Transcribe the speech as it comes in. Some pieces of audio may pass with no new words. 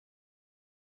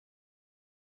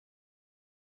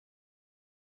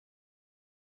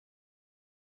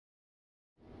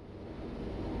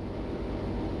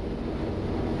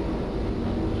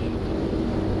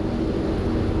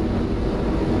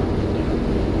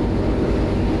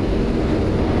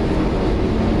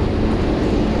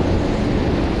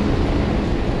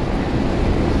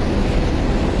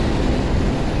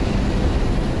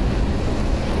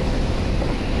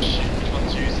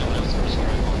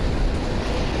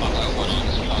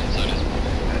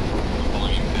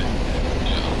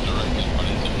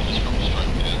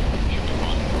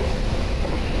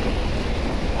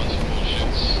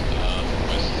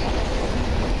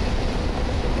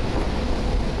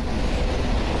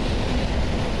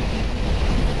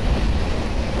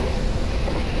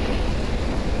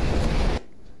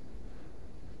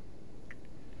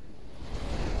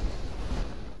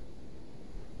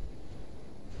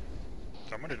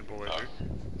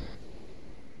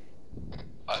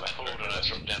That's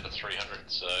dropped down to 300,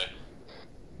 so...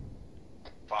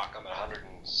 Fuck, I'm at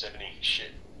 170,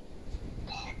 shit.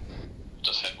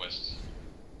 Just head west.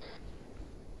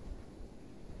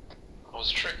 I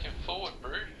was trekking forward,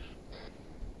 bro.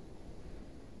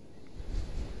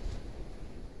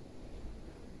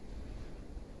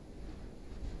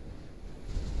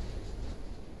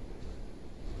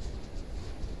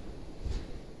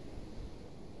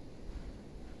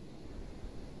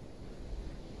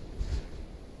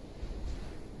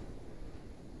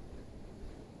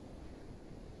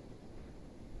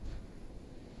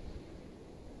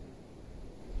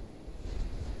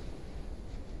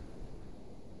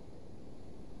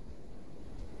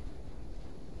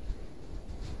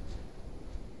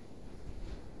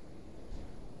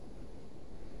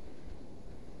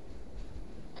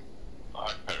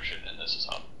 Alright, parachute in, this is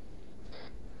hot.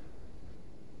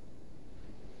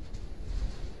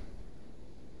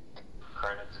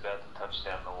 Cronen's about to touch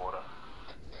down the water.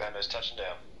 Vando's touching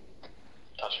down.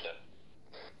 Touching down.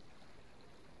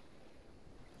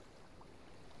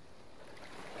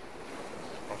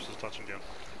 Officer's touching down.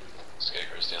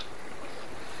 Scarecrow's down.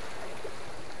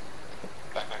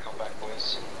 Back on back,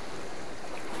 boys.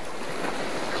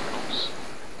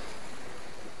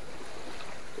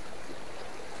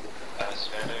 This is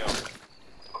Vando.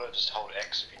 I'll just hold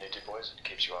X if you need to, boys. It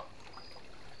keeps you up.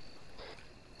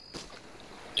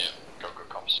 Yeah, got good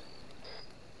comms.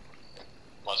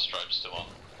 My strobe's still on.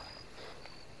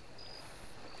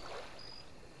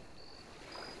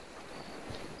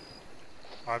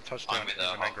 I've touched down in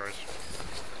the mangroves.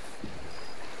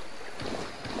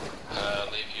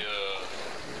 Leave your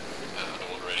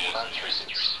order ready as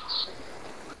 366.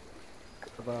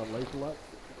 Have laser lights?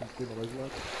 Can you see the laser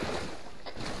lights?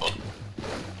 What?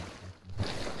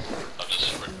 I'm just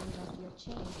sprint.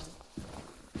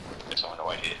 There's someone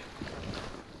away here.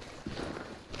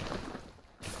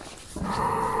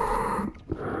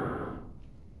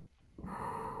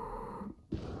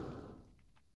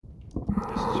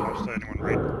 This is Hofstad, anyone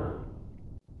read?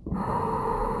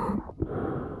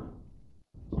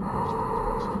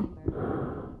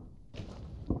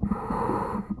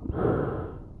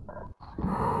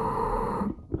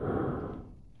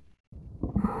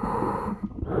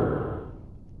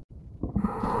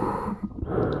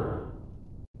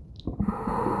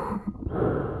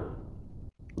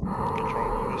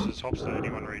 Control, this is Hofstad,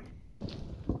 anyone read?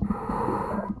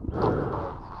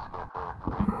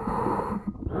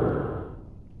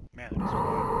 Man, that is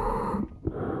quiet.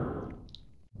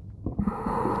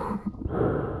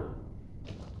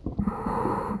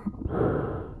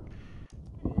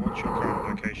 What's your current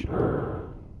location?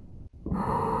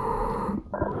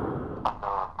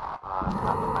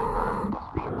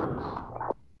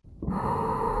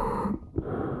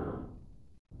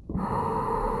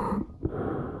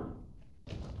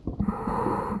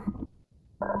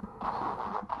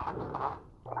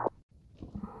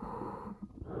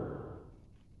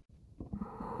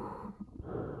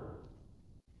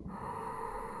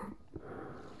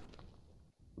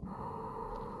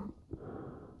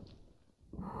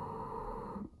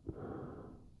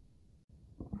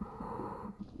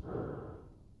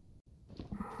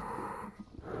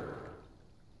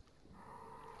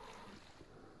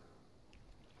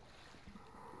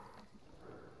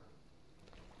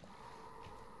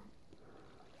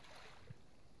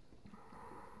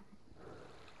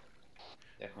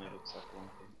 Definitely looks like one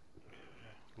thing.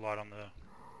 Light on the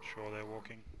shore there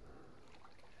walking.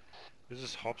 This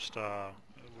is Hopstar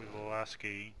with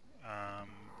Lasky.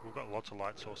 We've got lots of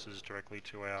light sources directly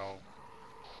to our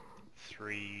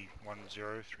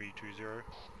 310, 320.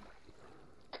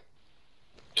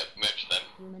 Yep, match them.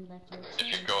 If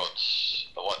you've got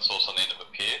a light source on the end of a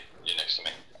pier, you're next to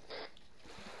me.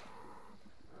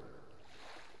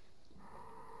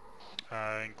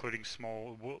 Including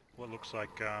small, what looks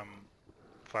like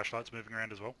flashlights moving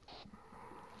around as well.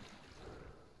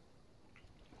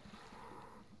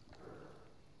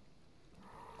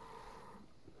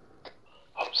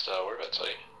 Hopstar, whereabouts are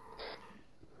you?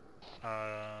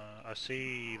 I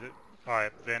see that. Oh, yeah,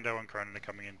 Vando and Cronin are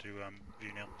coming into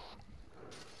view now.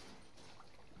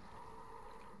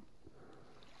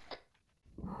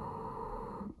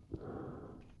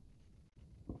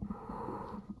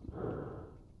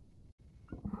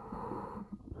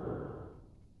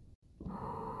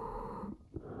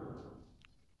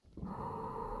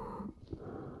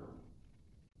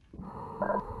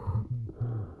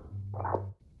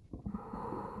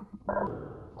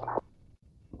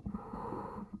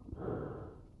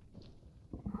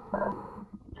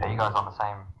 Are you guys on the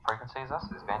same frequency as us?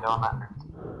 Is Vando on that frequency?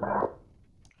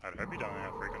 I'd hope you don't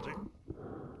have frequency.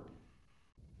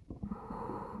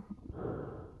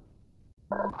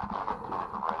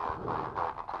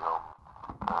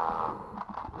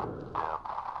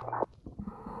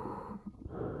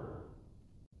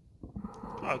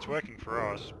 Oh, it's working for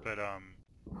us, but I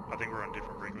think we're on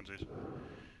different frequencies.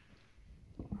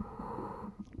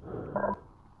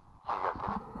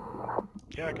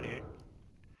 Yeah, I can hear you.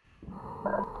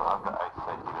 I've got 8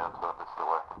 safety down to it, it's still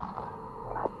working.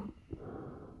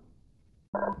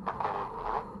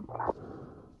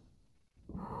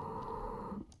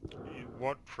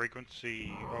 What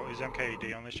frequency? Oh, is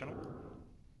MKD on this channel?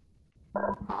 He's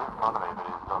in front of me, but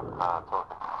he's not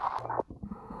talking.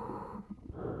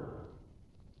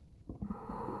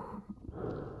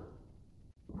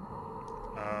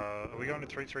 Are we going to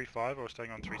 335 or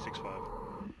staying on 365?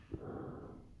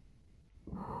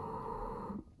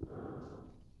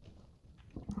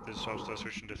 This is Hopstar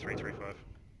switching to 335.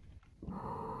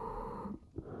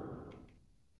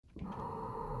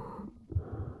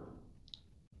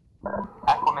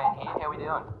 Aquaman here, how we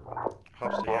doing?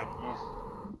 Hopstar, Yeah,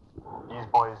 you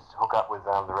boys hook up with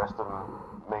the rest of them.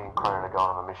 Me and Cronin are going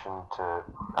on a mission to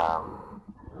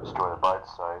destroy the boats,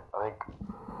 so I think...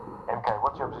 MK,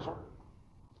 what's your position?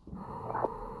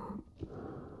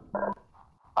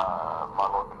 My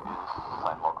log is the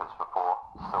same log as before,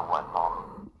 still waiting on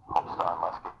Hopstar and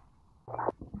Lasky.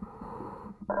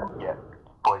 Yeah,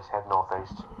 boys head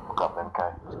northeast, hook up with MK,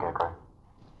 Scarecrow.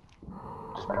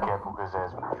 Just be careful because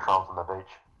there's patrols on the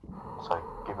beach, so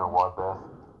give them a wide berth.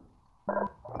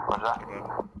 Roger that.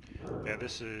 yeah,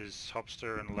 this is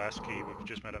Hopstar and Lasky. We've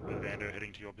just met up with Vando,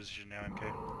 heading to your position now,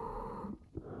 MK.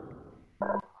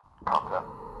 Copy that.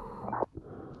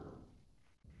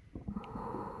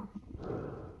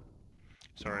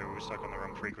 Sorry, we were stuck on the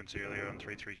wrong frequency earlier on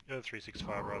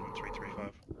 365 rather than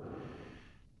 335.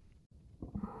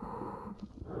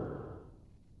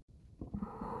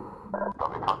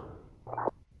 Copy, copy.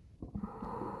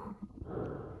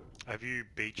 Have you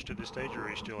beached at this stage, or are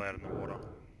you still out in the water?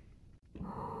 We're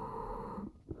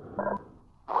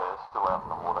still out in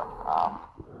the water.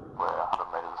 We're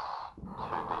 100 metres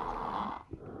to the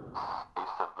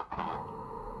east of the pier,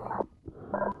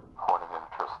 pointing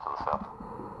interest to the south.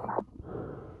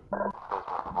 There's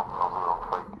one of the little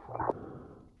creek.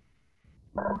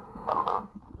 That'll do it.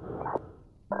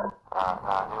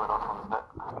 Alright, anyone else on this net?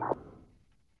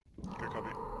 Good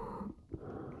copy.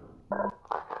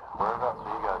 Okay, whereabouts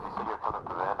are you guys? You said you're coming to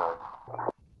Vando.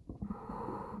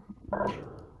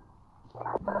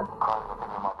 Crying, I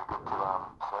think it might be good to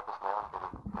surface now and get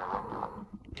a regular.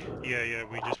 Yeah,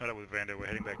 we just met up with Vando. We're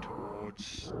heading back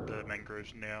towards the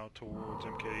mangroves now, towards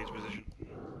MKD's position.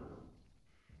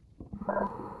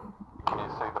 Can you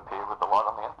see the pier with the light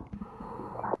on the end?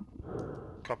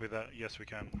 Copy that. Yes, we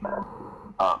can.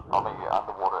 I'll meet you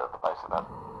underwater at the base of that.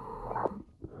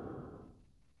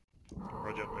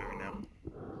 Roger, moving now.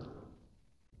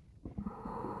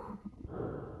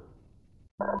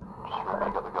 Just remember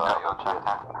you got the guy on chain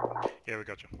attack. Yeah, we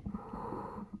got you.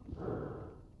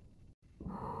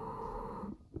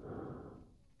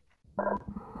 I'm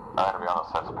gonna be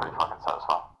honest, that's pretty fucking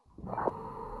satisfying.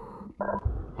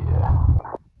 Yeah.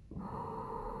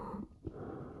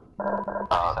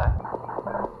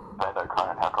 Vando,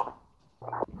 Cronin, how copy?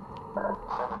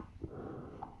 7.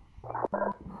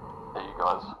 Are you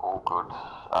guys all good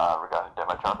regarding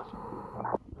demo charges?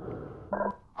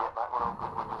 Yeah, mate, we're all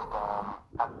good. We're just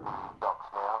at the docks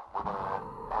now. We're gonna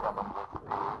head up underneath the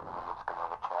pier and then we're just gonna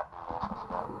have a chat and suss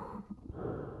it out.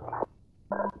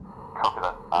 Copy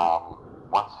that.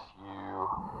 Once you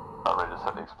are ready to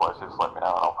set the explosives, let me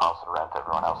know and I'll pass it around to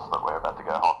everyone else that we're about to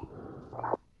go hot.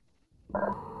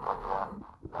 Copy that.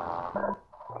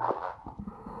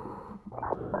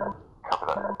 Copy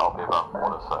that. I'll be above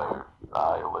water, so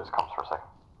you'll lose comms for a second.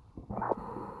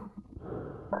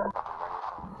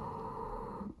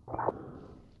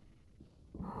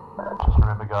 Just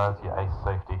remember, guys, your ace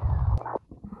safety.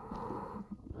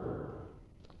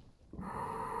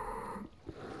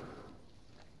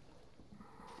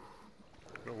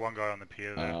 Got one guy on the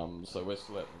pier there. So we're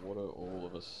still out in the water, all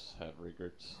of us have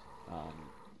regrouped,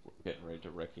 we're getting ready to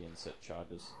recce and set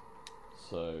charges,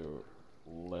 so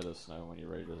let us know when you're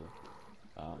ready to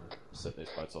set these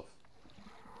boats off.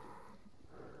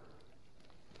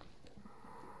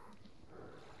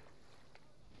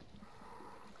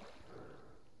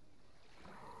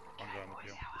 One guy on the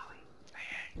pier.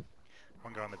 Hey.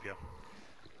 One guy on the pier.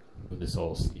 With this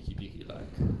all sneaky beaky like.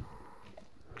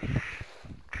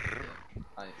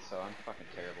 So I'm fucking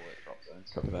terrible at drop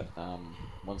zones. Copy that.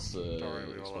 Once the Sorry,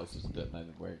 we all explosives are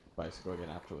detonated, we're basically going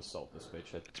to have to assault this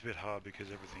beachhead. It's a bit hard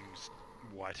because everything's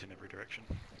white in every direction.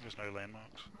 There's no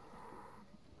landmarks.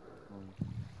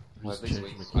 Well, Just this change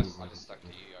week the I key. just stuck to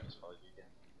you, I just followed you again.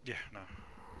 Yeah, no.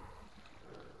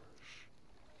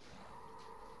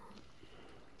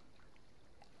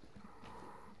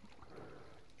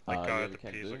 That guy yeah, at we the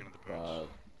can pier's do, looking at the boats.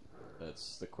 but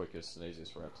it's the quickest and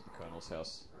easiest route to the Colonel's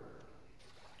house.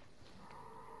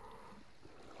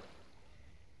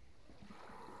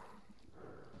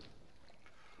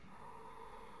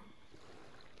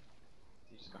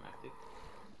 You just gone active.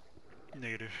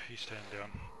 Negative, he's staying down.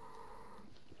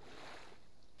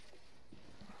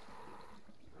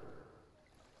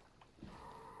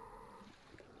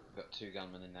 Got 2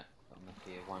 gunmen in that on the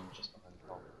pier, one just behind the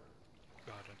pole.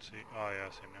 Oh, I don't see. Oh yeah, I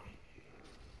see him now.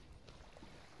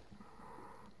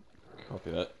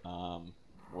 Copy that.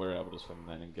 We're able to swim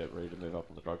then and get ready to move up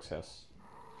on the drugs house.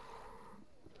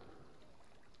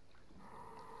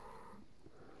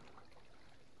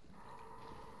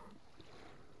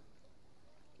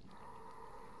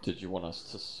 Did you want us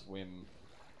to swim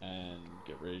and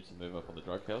get ready to move up on the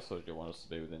drug house, or did you want us to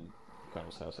be within the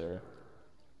Colonel's house area?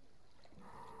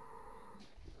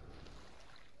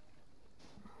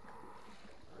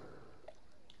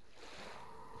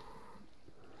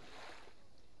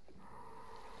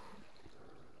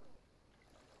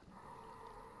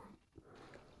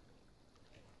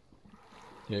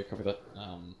 Yeah, copy that.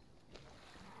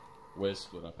 We're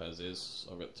split up as is.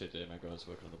 I've got the 2 DMO guys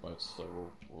working on the boats, so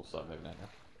we'll start moving out now.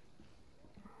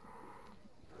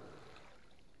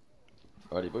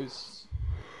 Alrighty, boys.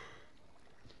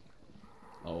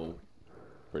 I'll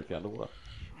break you underwater.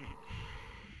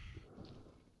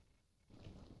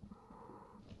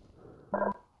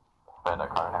 Bando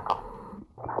current echo.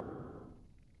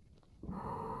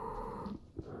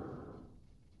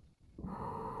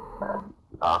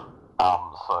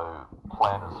 So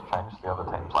plan has changed. The other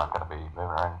teams aren't going to be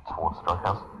moving around towards the drug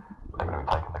house. They're going to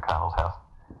be taking the Colonel's house.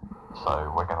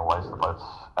 So we're going to lace the boats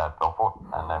at Belfort,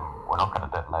 and then we're not going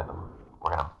to detonate them.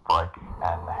 We're going to break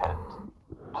and head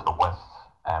to the west,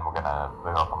 and we're going to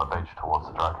move up on the beach towards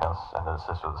the drug house and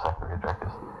assist with the secondary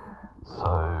objectives.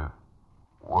 So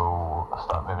we'll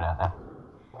start moving out now.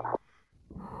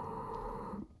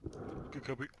 Good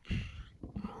copy.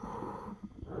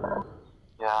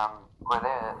 Yeah,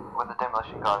 were the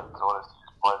demolition guys' orders to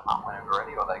just blow them up whenever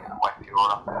ready, or are they going to wait for your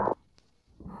order?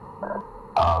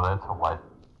 They're to wait.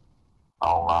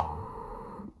 I'll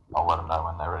let them know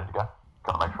when they're ready to go.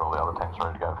 Got to make sure all the other teams are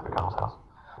ready to go for the Colonel's house.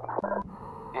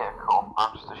 Yeah, cool.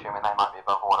 I'm just assuming they might be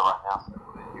above water right now, so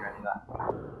we'll hear any of that.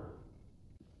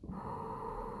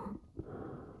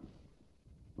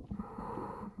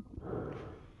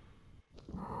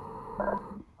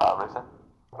 Listen.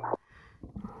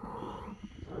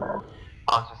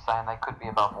 I was just saying they could be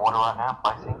above water right now,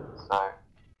 placing, so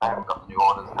they haven't got the new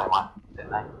orders, they might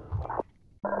detonate.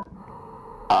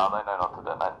 They know not to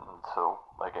detonate until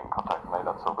they get in contact with me,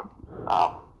 that's all good.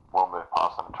 We'll move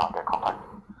past them and try and get contact.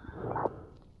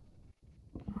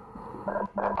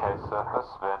 Okay, surface,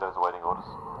 Vando's awaiting orders.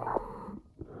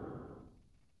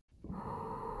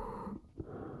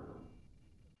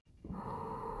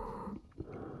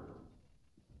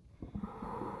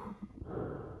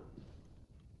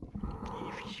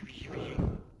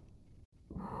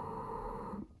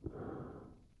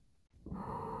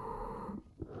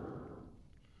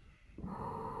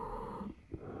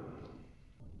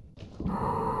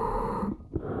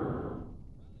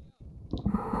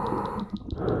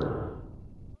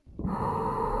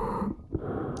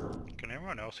 Can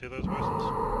everyone else hear those voices?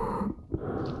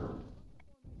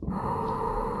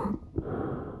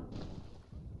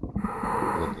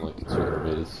 Looking like 200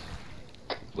 meters,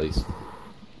 at least.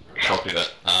 Copy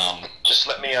that. Just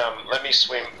let me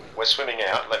swim. We're swimming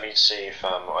out. Let me see if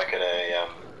I get a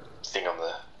thing on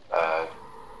the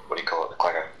what do you call it, the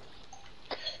clacker.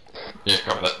 Yeah,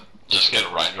 copy that. Just get a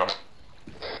range on it.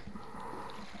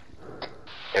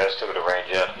 Yeah, I still got a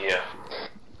range out here.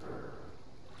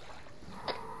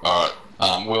 Alright,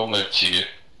 we'll move to you.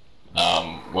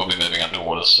 We'll be moving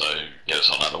underwater, so get us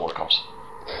on underwater comms.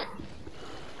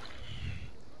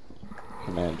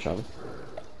 Command, Charlie.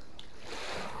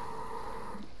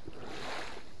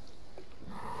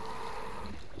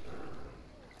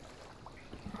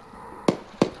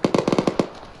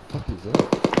 What is that?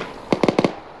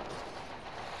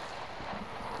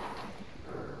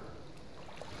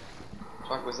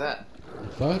 Fuck was that?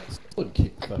 That someone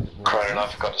kicked that. Cronin, I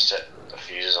forgot to set the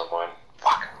fuses on mine.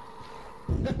 Fuck.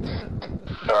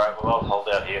 Alright, well I'll hold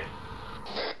out here.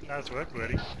 Nice work,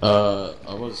 buddy.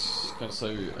 I was going to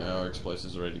say our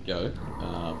explosives are ready to go,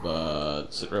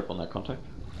 but sit rep on that contact.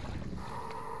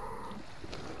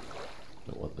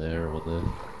 What there, what there?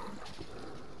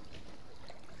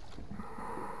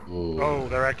 Ooh. Oh,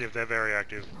 they're active. They're very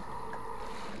active.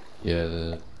 Yeah,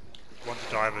 the One's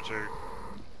a diver too.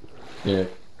 Yeah,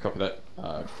 copy that.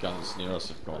 Guns near us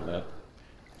have gone down.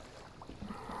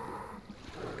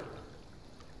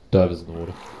 divers in the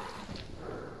water.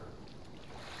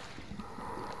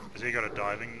 Has he got a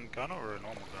diving gun or a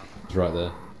normal gun? It's right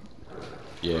there.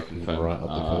 Yeah, confirm. Right up the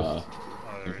coast.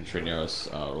 Oh, there is. Infantry near us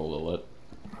are all alert.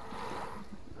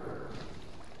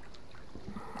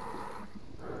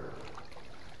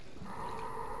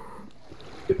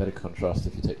 Get better contrast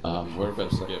if you take. We're about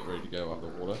to get ready to go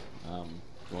underwater. Do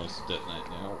you want us to detonate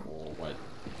now or wait?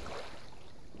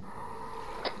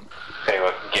 If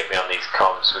anyone can get me on these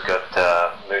comms, we've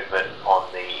got movement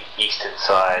on the eastern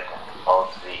side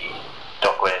of the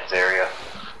Docklands area.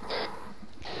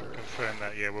 Confirm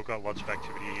that, yeah, we've got lots of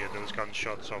activity here. There was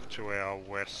gunshots off to our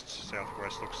west,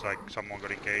 southwest. Looks like someone got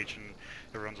engaged and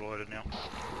everyone's alerted now.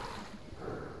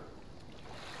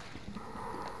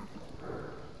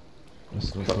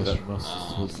 That's northwest from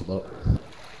us, towards the lot.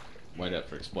 Wait out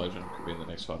for explosion, could be in the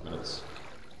next 5 minutes.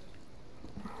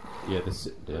 Yeah, they're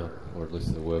sitting down, or at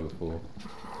least they were before.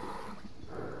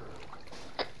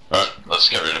 Alright, let's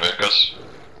get rid of it, guys.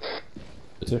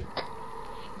 The two.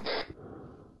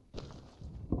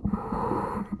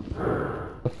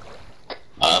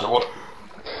 Underwater.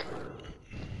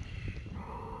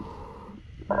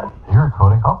 You're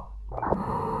recording, Hop?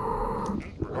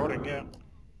 Recording, yeah.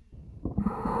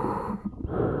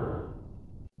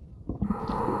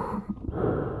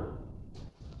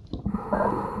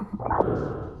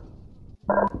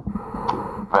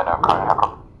 Venom, Crown, how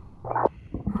come?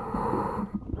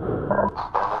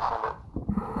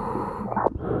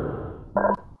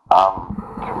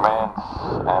 Commands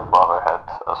and Bravo had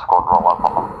a squad roll up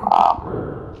on them.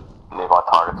 Nearby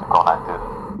targets have gone active,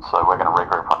 so we're going to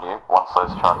regroup on you. Once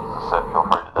those charges are set, feel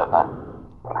free to detonate.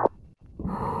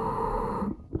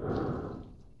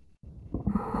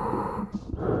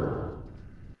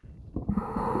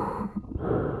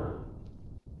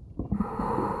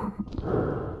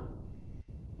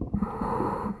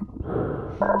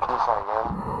 Can you say again?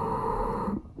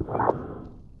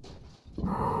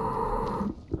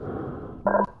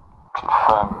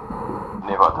 Confirm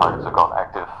nearby targets have gone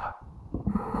active.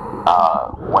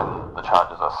 When the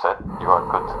charges are set, you are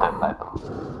good to detonate them.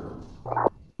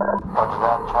 Roger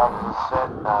that, charges are set.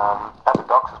 At the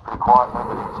docks it's pretty quiet,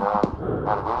 nobody's out of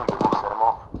injury, we'll set them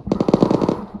off.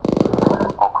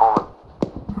 I'll call it.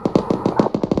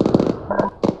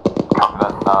 Copy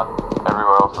that.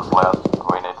 Everywhere else is loud.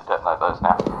 We need to detonate those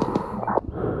now.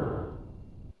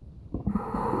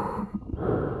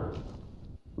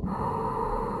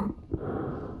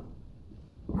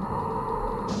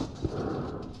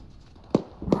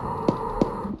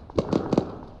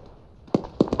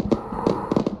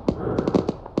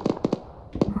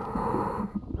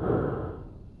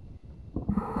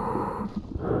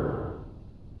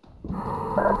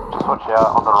 Just watch out,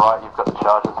 on the right you've got the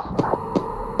charges.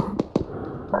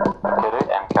 MK2?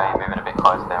 MK, you're moving a bit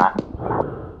close there, mate.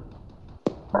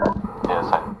 Yeah,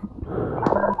 same.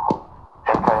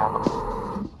 MK,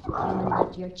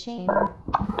 Unload your chamber.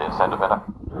 yeah, send a better.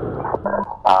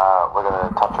 We're going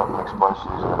to touch off an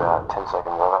explosives in about 10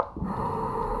 seconds, over.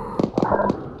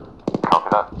 Copy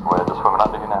that, we're just swimming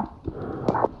under you now.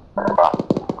 Right.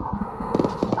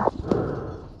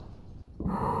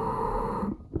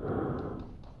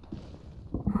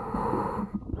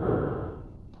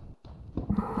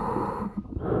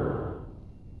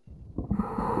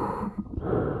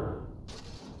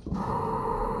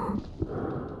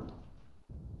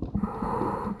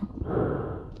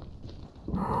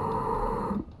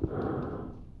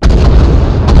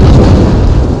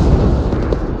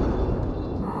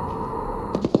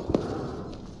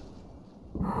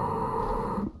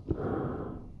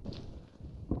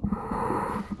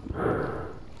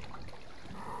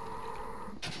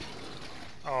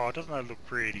 Oh, doesn't that look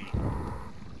pretty?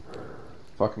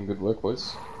 Fucking good work,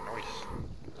 boys. Nice.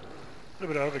 A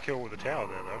little bit of overkill with the tower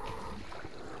there,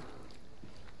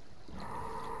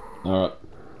 though. Alright.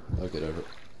 I'll get over it.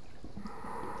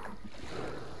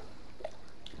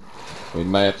 We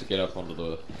may have to get up onto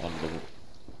the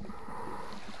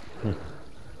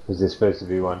Was this supposed to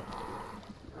be one?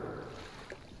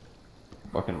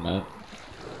 fucking man.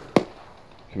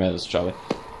 Commander's Charlie.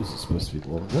 This is supposed to be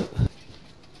one, isn't it?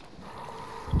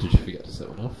 Did you forget to set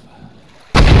one off?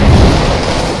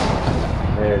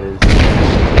 There it is.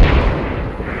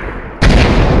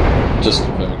 Just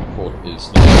confirming the port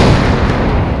is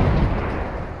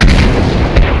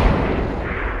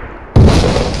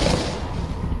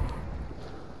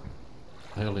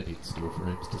I only need still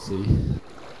frames to see.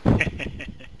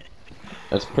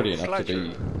 That's pretty enough to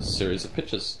Slideshow. be a series of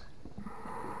pictures.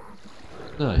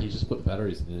 No, he just put the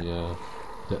batteries in the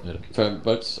detonator. Confirm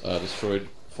boats are destroyed.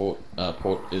 Port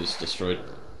is destroyed.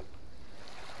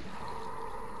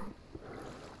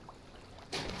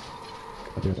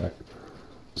 I'll be back.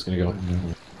 Just gonna go.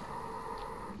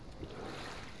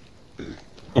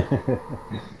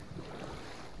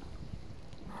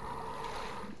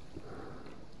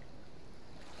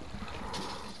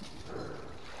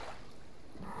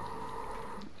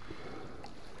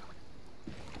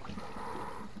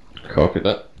 Copy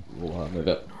that. We'll move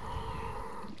up.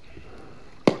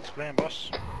 What's the plan,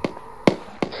 boss?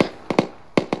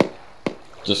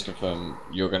 Just confirm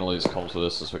you're going to lose comms with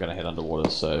us as we're going to head underwater,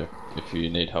 so if you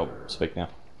need help, speak now.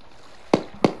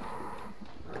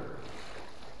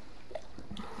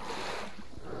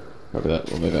 Copy that,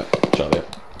 we'll move out. Charlie up.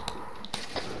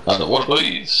 Underwater,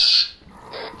 please!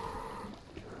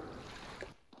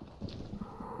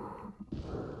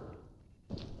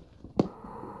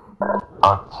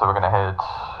 Alright, so we're going to head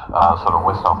sort of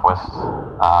west-northwest.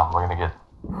 We're going to get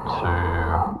to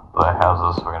the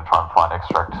houses. We're going to try and find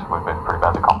extract. We've been pretty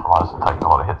badly compromised and taken a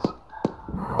lot of hits.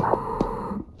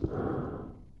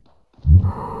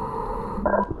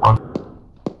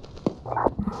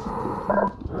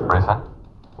 Reason?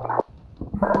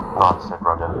 Right, said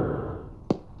Roger.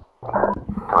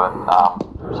 Good.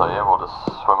 So yeah, we'll just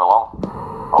swim along.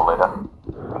 I'll lead it.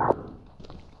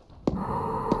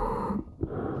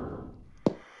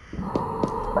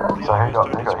 So who got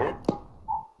hit?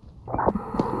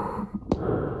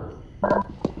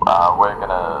 We're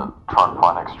gonna try and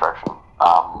find extraction.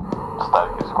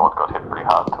 Static squad got hit pretty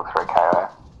hard, took 3 KO.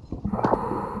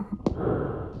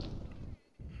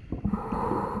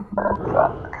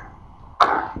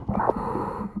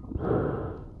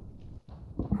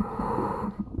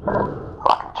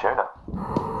 Fucking tuna.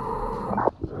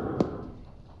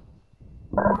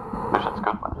 Vision's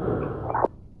good, man.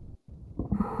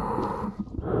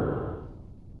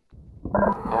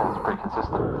 Yeah, it's pretty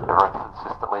consistent. Everyone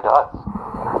consistently dies.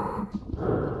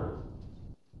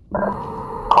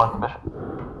 Quite the mission.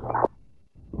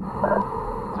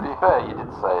 To be fair, you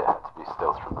did say it had to be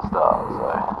stealth from the start, so...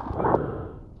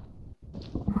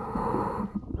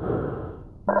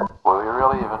 Were we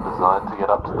really even designed to get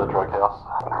up to the drug house?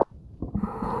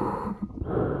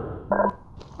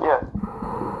 Yeah.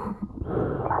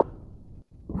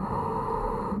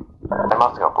 They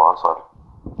must have got blindsided.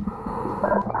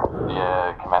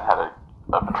 Yeah, Command had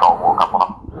a patrol walk up on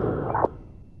them.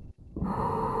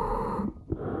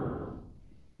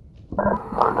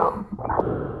 That'll do it.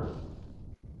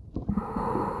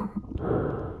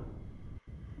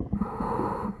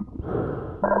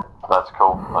 That's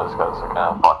cool. Those guys are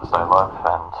gonna fight to stay alive,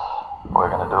 and we're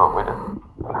gonna do what we did.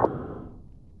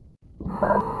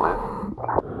 Live.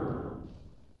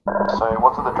 So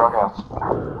what's at the drug house?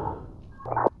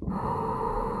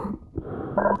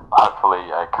 Hopefully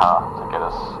a car to get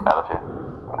us out of here.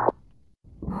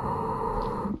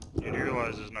 You do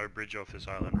realise there's no bridge off this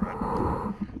island, right?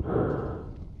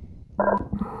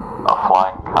 A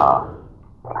flying car.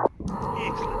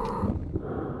 Excellent.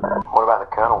 What about the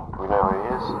Colonel? Do we know who he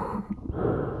is?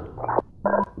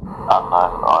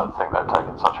 Unknown. I think they've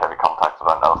taken such heavy contacts I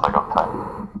don't know if they got taken.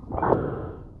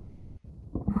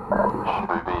 Should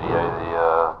we BDA the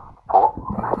port?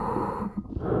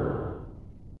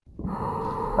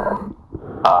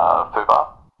 Fubar?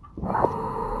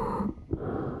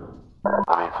 I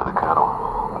mean for the Colonel.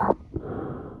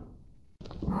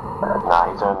 Nah,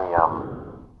 he's only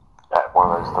at one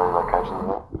of those 3 locations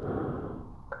there.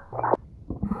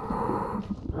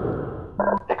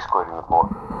 Excluding the port.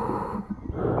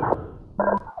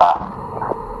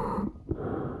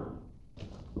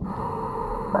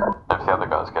 If the other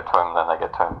guys get to him, then they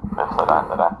get to him. If they don't,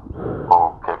 they don't.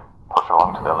 We'll keep pushing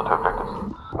along to the other 2 objectives.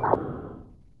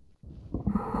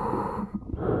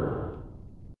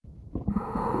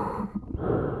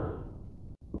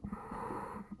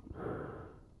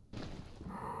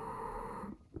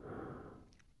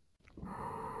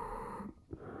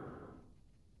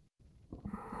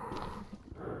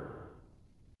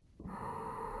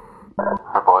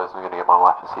 Alright boys, I'm gonna get my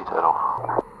wife a sea turtle.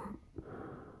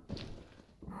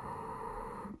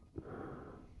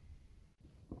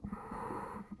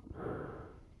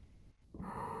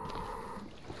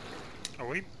 Are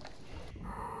we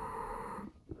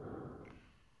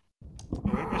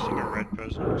missing a red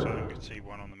person? Because I can see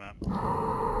one on the map.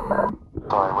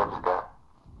 Sorry, where'd you go?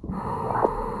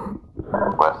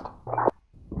 West.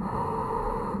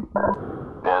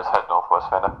 Yeah, just head northwest,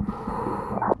 Fender.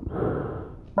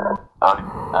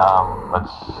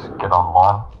 Let's get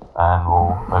online and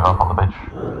we'll move up on the beach.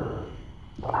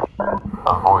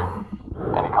 Avoid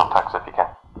any contacts if you can.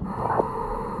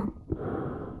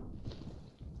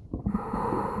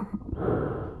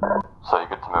 So you're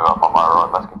good to move up on my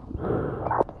right, Lasky.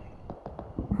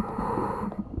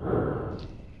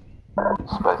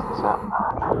 Space this out.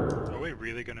 Are we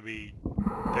really going to be...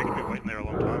 They're going to be waiting there a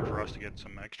long time for us to get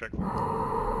some extract?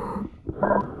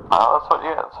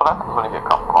 that's what happens when you get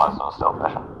compromised in a stealth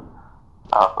mission.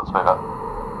 Let's move up.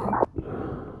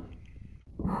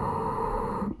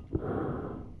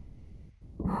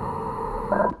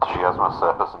 Did you guys want to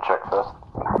surface and check first?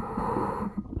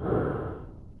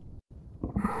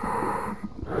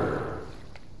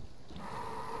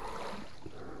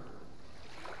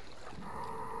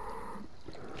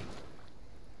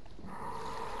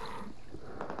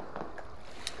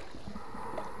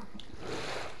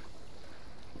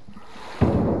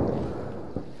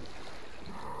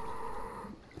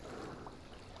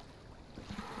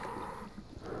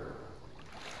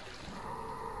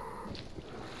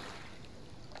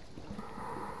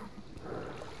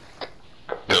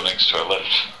 Buildings to our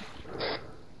left.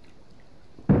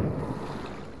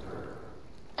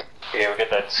 Yeah, we got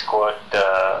that squad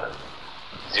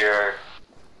 0-5.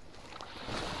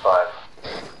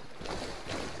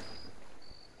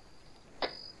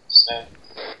 Snap.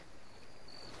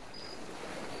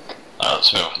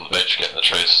 Let's move on from the beach, get in the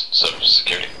trees, set up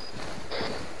security.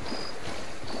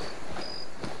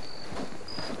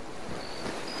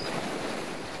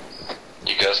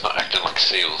 You guys not acting like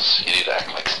seals, you need to act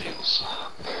like seals.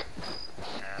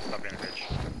 Stop being a bitch.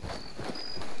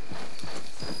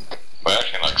 We're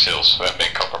acting like seals, we haven't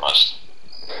been compromised.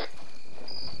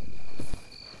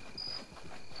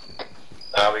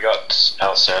 We got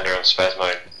Alessandra and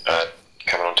Spasmo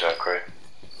coming onto our crew.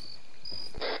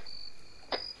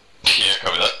 Yeah,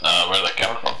 copy that. Where are they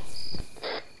coming from?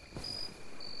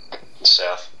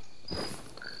 South.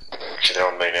 Actually,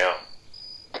 they're on me now.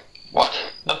 What?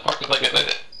 How the fuck did they get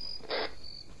there?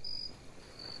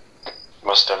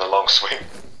 Must have done a long swim.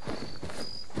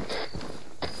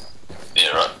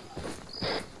 Yeah, right.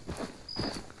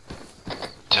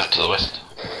 Down to the west.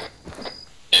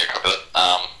 Yeah, copy that.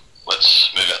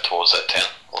 Let's move out towards that town.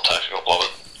 Or tactical blow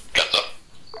it. Guns up.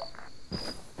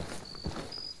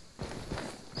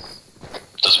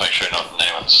 Just make sure you're not in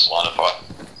anyone's line of fire.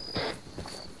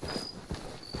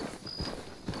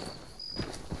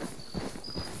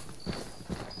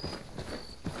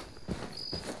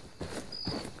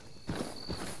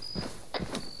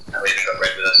 We even got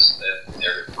red with us.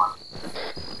 They're fine.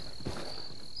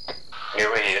 Yeah,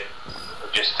 we're here.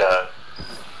 We're just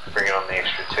bringing on the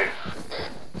extra 2.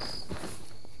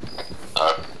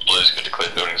 Alright, blue's good to clear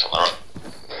buildings on the right.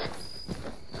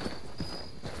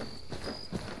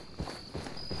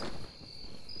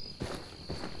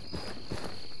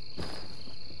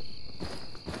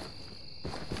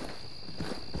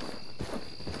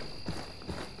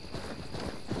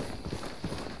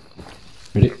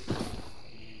 Ready?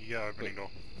 Yeah, opening door.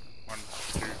 1,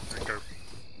 2, 3, go.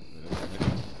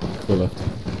 Go left.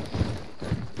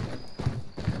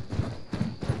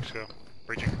 Let's go.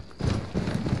 Breaching.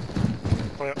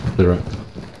 Clear. Clear right.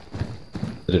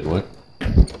 It didn't work. Oh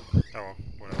well,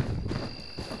 whatever.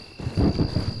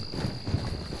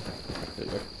 There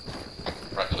you go.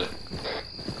 Right clear.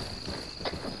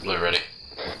 Blue ready.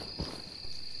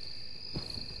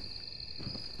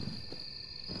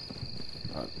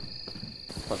 Alright.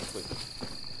 Front clear.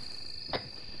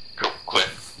 Cool, clear.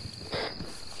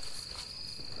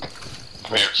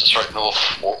 From here it's a straight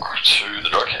north walk to the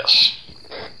drug house.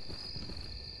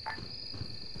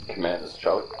 Command is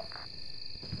Charlie.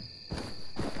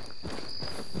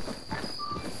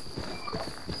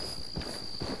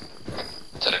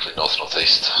 Technically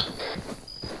north-northeast.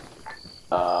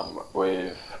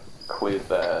 We've cleared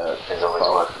the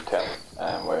far from town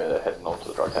and we're heading north to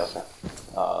the drug house now.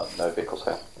 No vehicles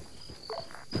here.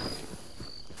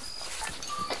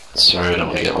 Sorry, I don't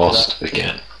want to get lost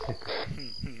again.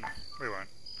 We won't.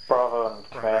 Bravo and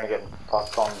Command are getting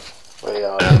passed on. We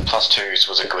are... +2s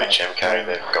was a glitch MK,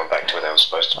 they've gone back to where they were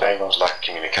supposed to be. It was lack of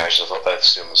communication, I thought they'd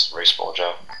still in the respawn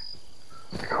job.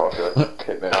 Copy that. Keep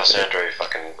moving. Alessandro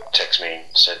fucking texted me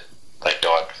and said they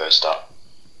died first up.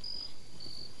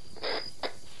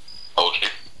 Told you.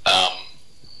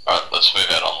 Alright, let's move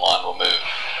out online, we'll move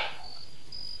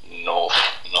north.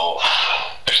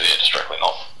 Actually, yeah, just directly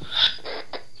north.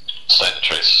 Stay in the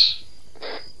trees.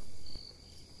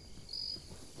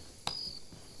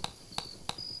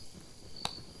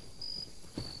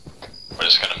 We're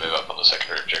just going to move up on the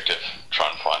secondary objective, try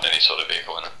and find any sort of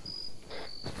vehicle in it.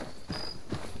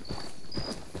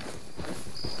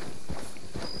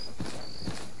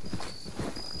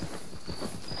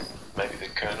 Maybe the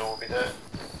colonel will be there,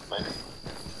 maybe.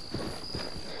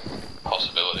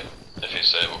 Possibility. If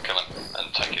he's there, we'll kill him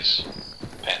and take his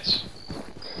pants.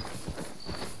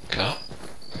 Car?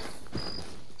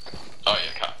 Oh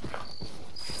yeah, car.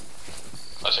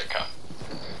 I said car.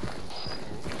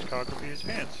 His car could be his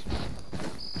pants.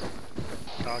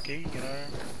 Khaki, you know,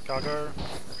 cargo.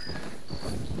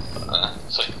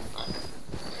 See.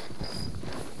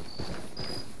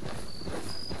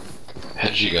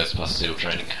 did you guys pass SEAL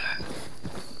training?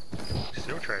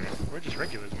 Still trading. We're just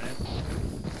regulars, man.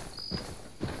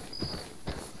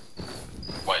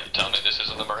 Wait, you telling me this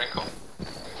isn't the Marine Corps?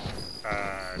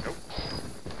 Nope.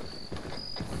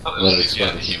 Oh, Let it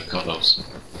explain the human condoms.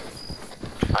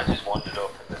 I just wandered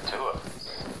off in the tour.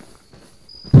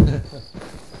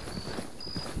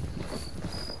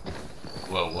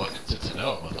 Well, what is it to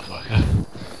know, motherfucker?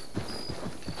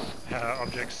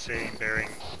 Objects seen bearing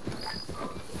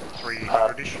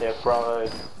 300-ish. Yeah, Bravo.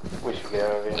 We should get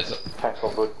over here. Is it? Tanks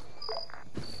all good.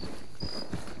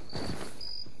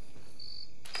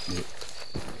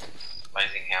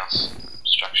 Blazing house.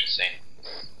 Structure scene.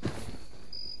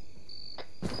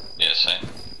 Yeah, same.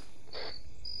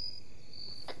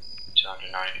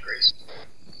 290 degrees.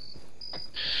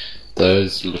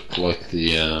 Those look like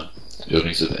the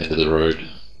buildings at the end of the road.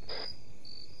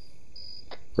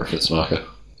 Reference marker.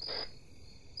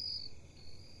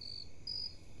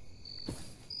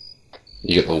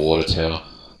 You get the water tower.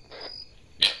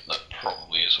 Yeah, that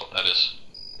probably is what that is.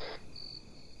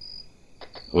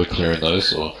 Are we clearing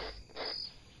those or?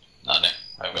 No, I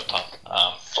haven't got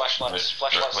time. Flashlights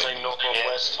seen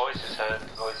north-northwest. Voices heard,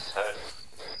 voices heard.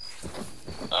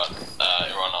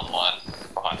 Everyone online,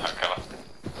 behind home cover.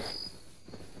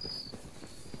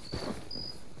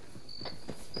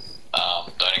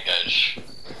 Don't engage.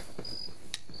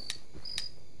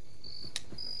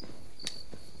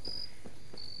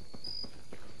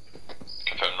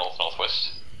 Confirm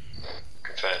north-northwest.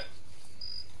 Confirm.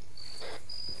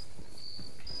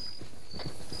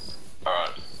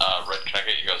 Alright, Red, can I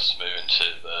get you guys to move into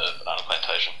the banana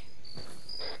plantation?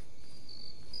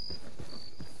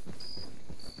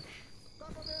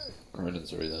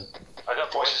 Ronan's already there. I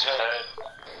got voices heard.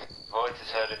 Voices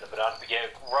heard in the banana. Yeah,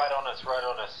 right on us, right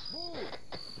on us.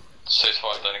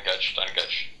 Ceasefire, don't engage, don't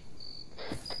engage.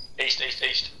 East, east,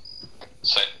 east.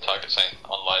 Seen, target seen,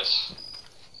 on layers.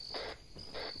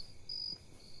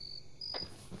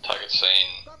 Target seen,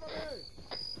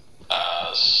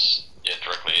 yeah,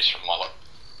 directly east from Milo.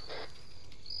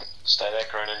 Stay there,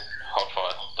 Cronin. Hold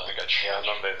fire, don't engage. Yeah, I'm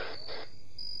not moving.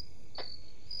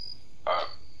 Alright,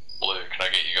 Blue, can I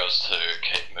get you guys to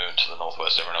keep moving to the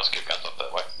northwest? Everyone else keep guns up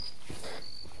that way.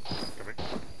 Copy.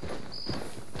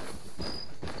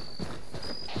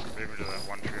 Moving to that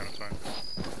one tree on its own.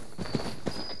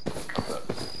 Copy that.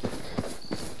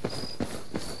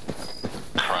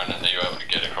 Cronin, are you able to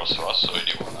get across to us, or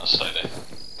do you want to stay there?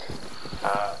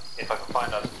 If I can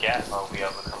find a gap, I'll be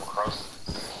able to come across.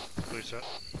 Blue set.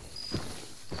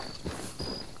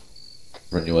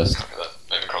 Run your west. Copy that.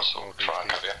 Move across, or try and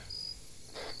cover you.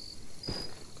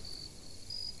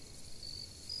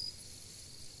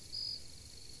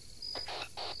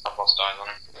 I've lost eyes on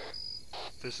him.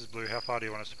 This is Blue. How far do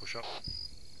you want us to push up?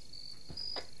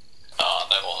 No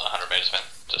more than 100 meters, man.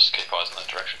 Just keep eyes in that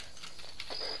direction.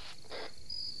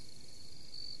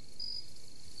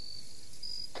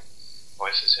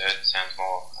 Voices heard. Sounds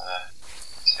more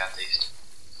southeast.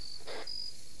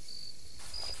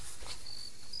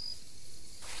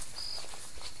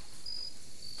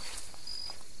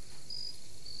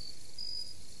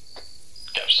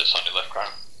 Gap's just on your left,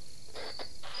 Cronin.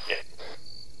 Yeah.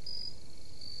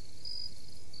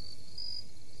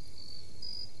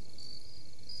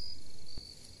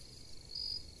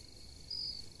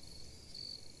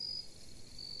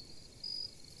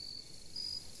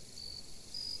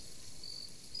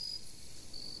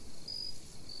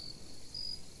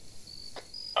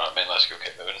 Alright, man, let's go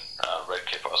keep moving. Red,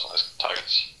 keep eyes on those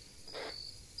targets.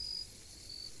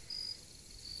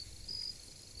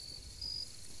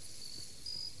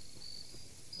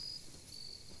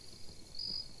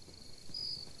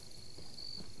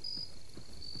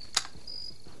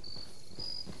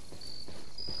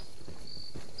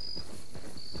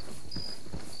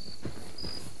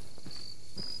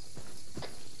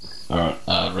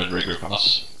 Alright, Red, regroup on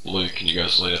us. Blue, can you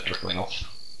guys lead up directly north?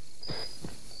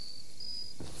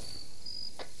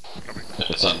 Copy.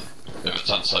 If it's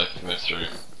unsafe, move through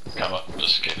cover.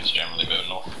 Just keep us generally moving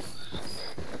north.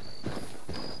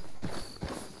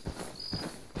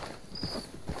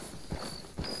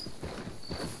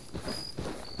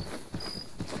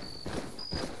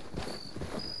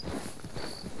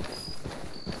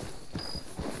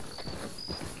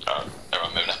 Alright,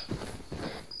 everyone move now.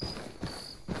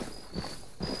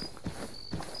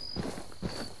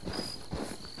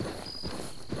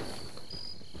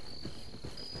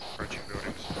 Approaching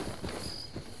buildings.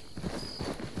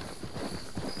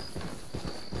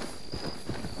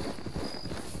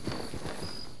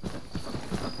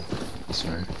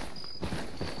 Sorry.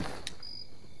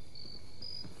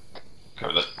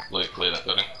 Cover that, clear that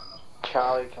building.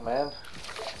 Charlie, command.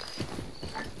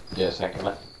 Yep. Yeah, second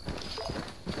mate.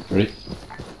 Ready?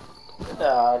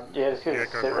 Yeah, just give Yeah, us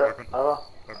go a sit for it, rep. open. Over.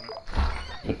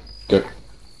 Open it. Go.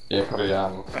 Yeah, probably,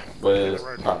 We're we're the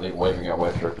road. currently weaving our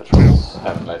way through patrols,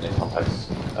 haven't made any contacts,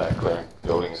 clearing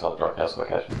buildings on the drop house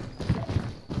location.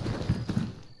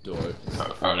 Door open.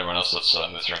 Alright, everyone else, let's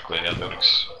move through and clear the other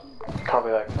buildings. Copy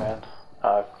that, command.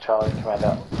 Charlie, command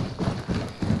out.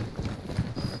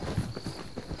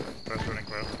 First running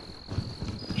clear.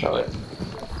 Charlie.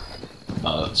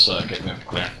 Let's get moving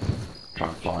clearing. Try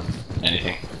and find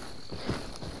anything.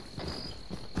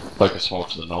 Focus more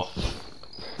to the north.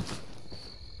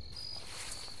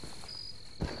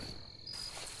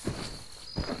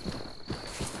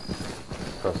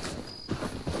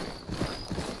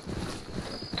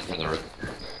 Cover the road.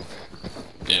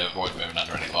 Yeah, avoid moving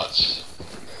under any lights.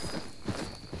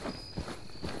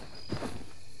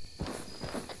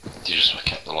 Do you just want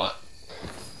to cap the light?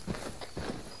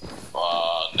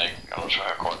 Nick, I'm not sure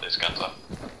how quiet these guns are.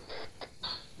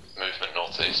 Movement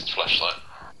northeast, flashlight.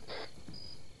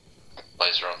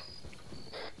 Laser on.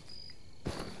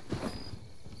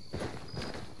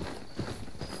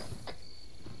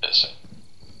 Yes, sir.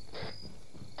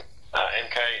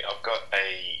 MK, I've got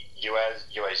a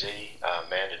UAZ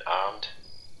manned and armed.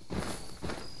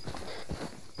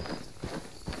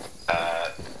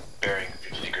 Bearing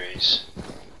 50 degrees.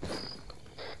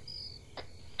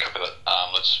 Copy that.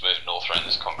 Let's move north around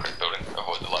this concrete building.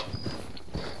 Avoid the light.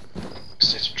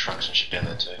 See some trucks and shit down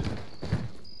there too.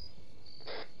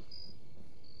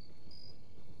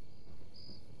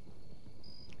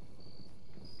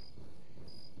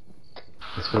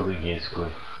 This building here is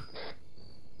clear.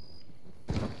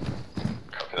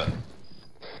 Copy that.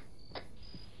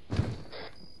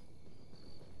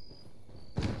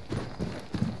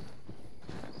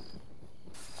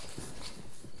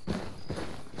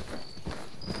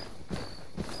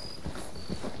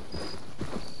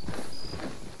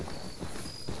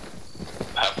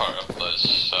 How far up are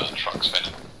those trucks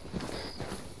been?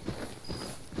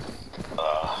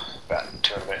 About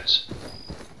 200 meters.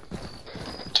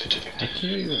 250. I can't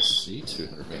even see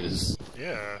 200 meters.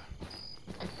 Yeah.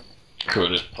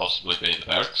 Could it possibly be the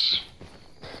barracks?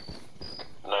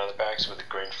 No, the barracks with the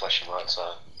green flashing lights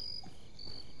are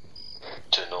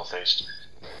to the northeast.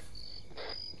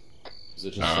 Is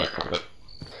it just Alright, like copy that.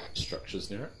 structures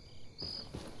near it?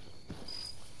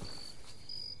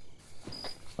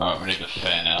 Alright, we need to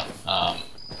fan out.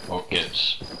 We'll get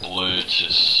blue to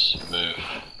move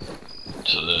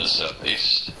to the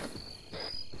southeast.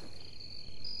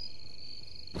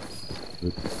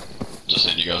 Just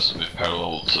need you guys to move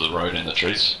parallel to the road and the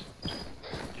trees. Did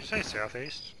you say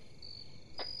southeast?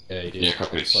 Yeah, you did. Yeah,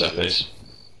 copy. It's like Southeast.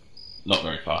 Not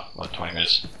very far, like 20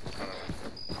 metres.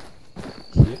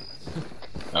 Yeah.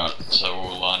 Alright, so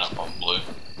we'll line up on blue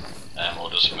and we'll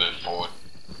just move forward.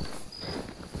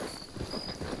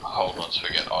 Hold once we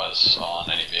get eyes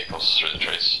on any vehicles through the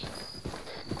trees.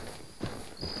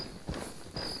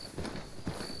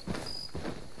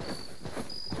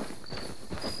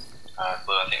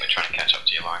 Blue, I think we're trying to catch up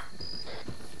to your line.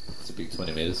 It's a big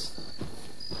 20 meters.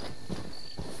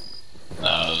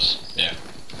 Yeah.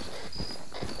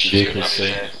 Vehicle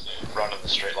C. Right on the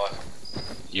street light.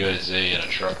 UAZ and a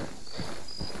truck.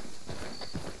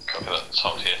 Copy that, let's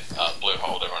hold here. Blue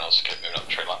hold, everyone else keep moving up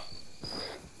the tree line.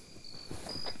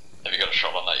 Have you got a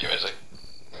shot on that UAZ?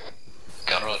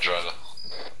 Gunner or driver?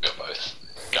 Got both.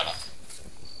 Gunner.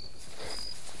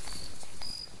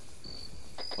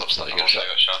 Looks like you got a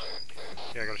shot.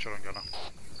 Yeah, I got a shot on gunner.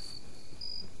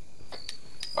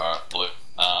 Alright, Blue.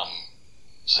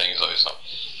 Seeing as though he's not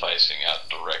facing our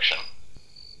direction,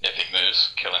 if he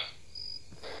moves, kill him.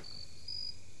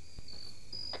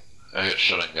 I got a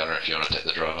shot on gunner if you want to take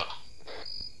the driver.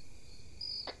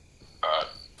 Alright,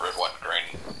 red, white,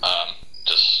 green.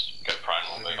 Just go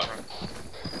prone, we'll move up.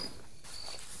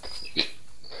 You good?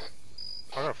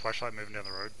 I got a flashlight moving down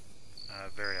the road.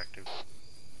 Very active.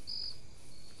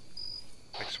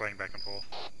 Like swaying back and forth.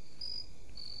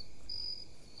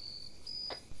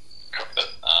 Copy that.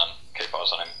 Keep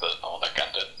eyes on him, but I want that gun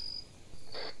dead.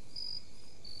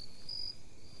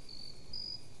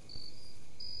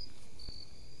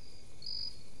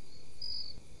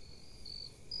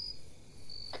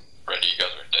 Ready, you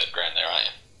guys are dead ground there, aren't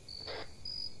you?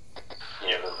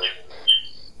 Yeah, we're leaving.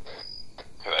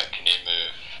 Okay, can you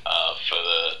move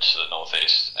further to the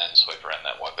northeast and sweep around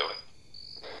that white building?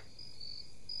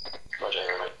 Roger,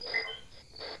 Roger.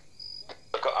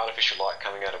 I've got artificial light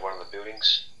coming out of one of the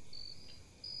buildings.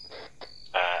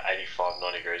 85,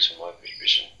 90 degrees from my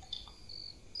vision.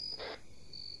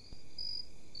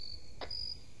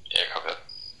 Yeah, copy that.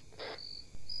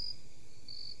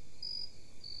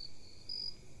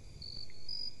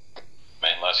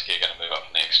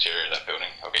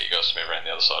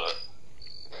 other side of it.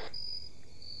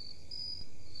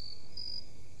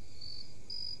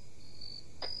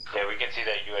 Yeah, we can see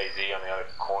that UAZ on the other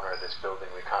corner of this building.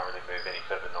 We can't really move any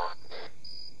further north.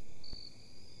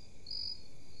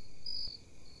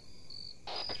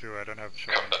 True, I don't have a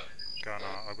shot on the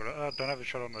gunner. Don't have a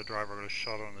shot on the driver. I've got a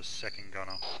shot on the second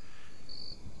gunner.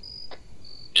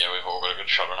 Yeah, we've all got a good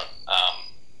shot on it.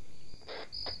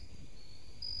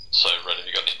 So, Red, have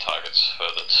you got any targets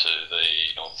further to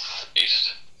the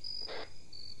northeast?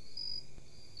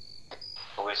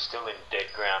 Well, we're still in dead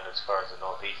ground as far as the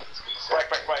northeast is concerned.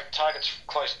 Break. Target's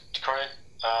close to Crane.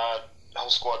 Whole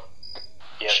squad.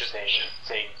 Yeah,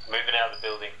 seen. Moving out of the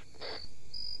building.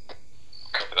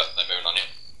 Copy that, they're moving on you.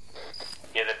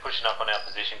 Yeah, they're pushing up on our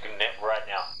position right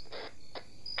now.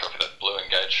 Copy that, blue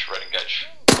engage, red engage.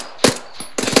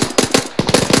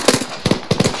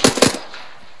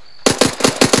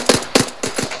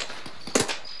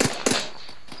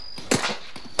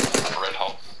 Red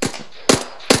hold.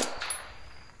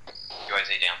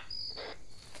 UAZ down.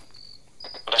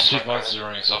 Supervisor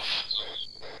zeroing us off.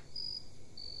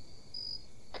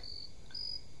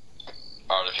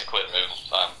 Alright, if you're clear to move,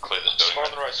 clear this building.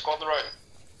 Squad on the road.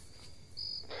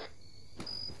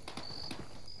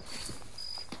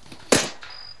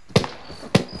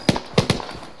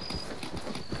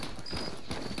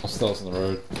 Hostiles on the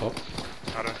road, top.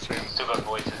 I don't see him. Still got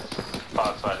voices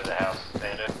far side of the house,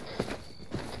 Xander.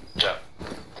 Yeah.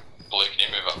 Blue, can you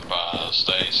move up,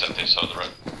 stay southeast side of the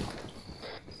road?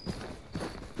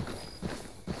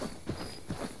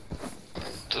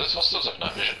 Do those hostiles have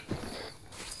night vision?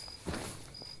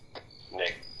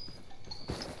 Nick.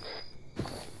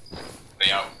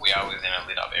 We are within a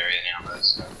lit up area now though,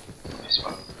 so this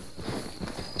one.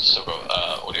 Still got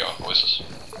audio and voices.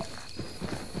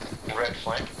 Red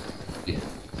flank.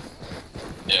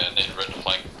 Yeah, need red to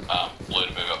flank, blue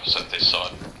to move up southeast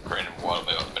side, green and white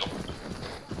to move up the middle.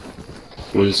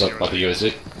 Blue's up by the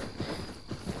UAZ.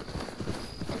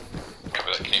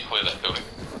 Copy that, can you clear that building?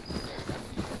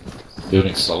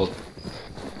 Building's solid.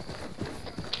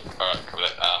 Alright, copy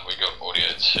that. We got audio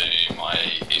to my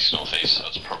east-northeast, so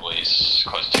it's probably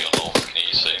close to your north. Can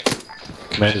you see?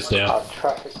 Commander's down.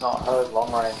 Traffic's not heard,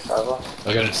 long range, over.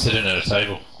 I got him sitting at a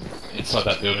table inside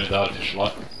that building with artificial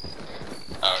light.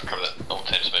 Alright, copy that. All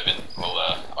teams move in. We'll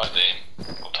ID him.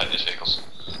 We'll take these vehicles.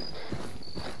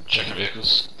 Checking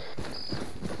vehicles.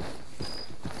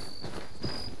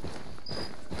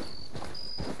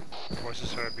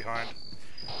 Voices heard behind.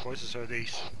 Voices heard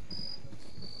east.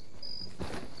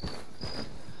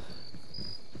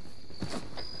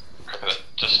 Copy that.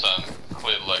 Just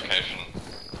clear the location.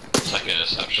 Take a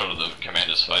snapshot of the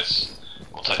commander's face.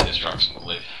 We'll take these trucks and we'll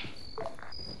leave.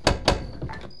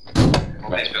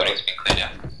 These buildings been cleared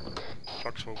out.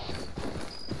 Trucks full.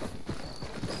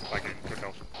 Like in good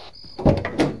health.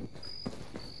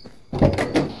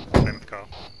 Same with the car.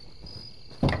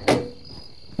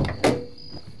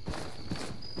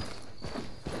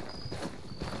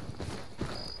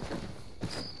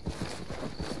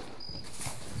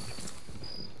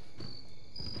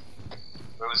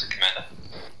 Where was the commander?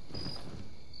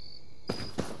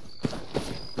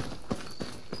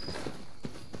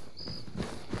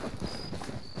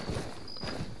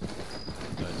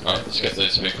 Alright, let's get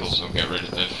these vehicles and we'll get ready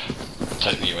to move.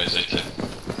 Take the UAZ too.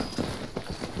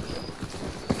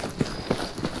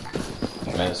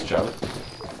 Commander's Charlie.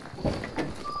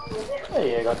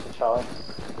 Yeah, got you, Charlie.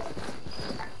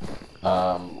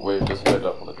 We've just moved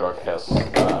up on the drug house.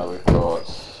 We've got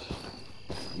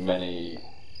many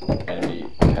enemy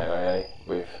KIA.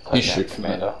 We've taken out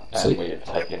Commander, and we've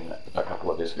taken a couple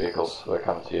of his vehicles. We're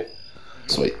coming to you.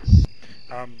 Sweet.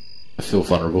 Um, I feel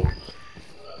vulnerable.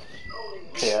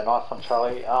 Yeah, nice one,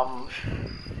 Charlie. I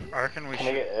reckon we Can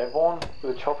should. you get airborne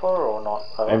with a chopper or not?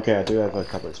 MK, I do have a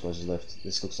couple of explosives left.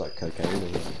 This looks like cocaine,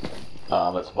 doesn't it?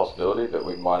 It's a possibility, but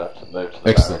we might have to move to the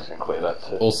Excellent. barracks and clear that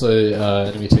too. Also,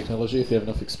 enemy technology, if you have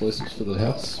enough explosives for the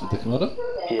house with the commander.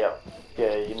 Yeah,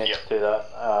 you need to do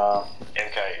that.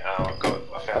 MK,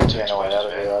 I found two Getting away out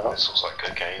of here, over. This looks like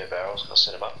cocaine in barrels. Can I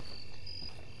set them up?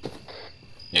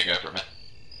 Yeah, go for it, man.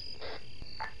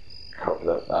 Copy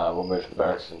that. We'll move to the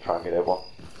barracks and try and get airborne.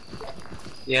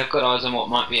 Yeah, I've got eyes on what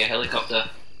might be a helicopter.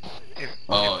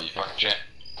 Oh, you fucking jet.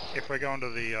 If we're going to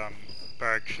the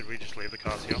barracks, should we just leave the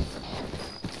cars here?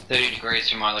 30 degrees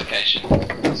from my location.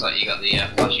 Looks like you got the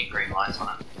flashing green lights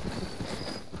on it.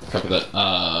 Copy that.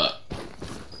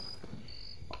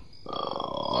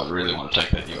 I really want to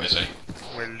take that UAZ.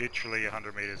 We're literally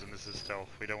 100 meters and this is stealth.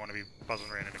 We don't want to be buzzing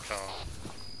around in a car.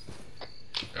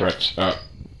 Correct. Alright.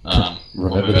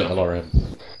 Remember the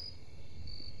LRM.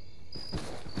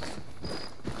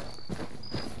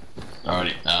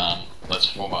 Alrighty, let's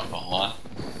swarm up online.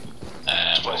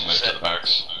 And we'll move to the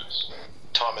barracks.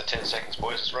 Timer 10 seconds,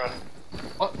 boys. Let's run.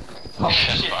 What? Oh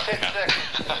Yes, shit, fuck, 10 yeah.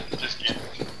 seconds. Just kidding.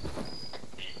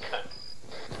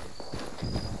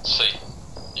 See,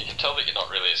 you can tell that you're not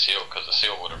really a SEAL because a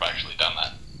SEAL would have actually done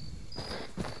that.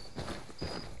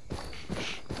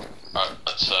 Alright,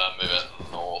 let's move it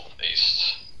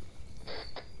northeast.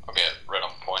 I'll get red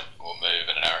on point, we'll move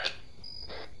in an arrowhead.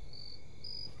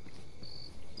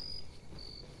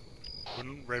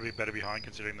 Wouldn't red be better behind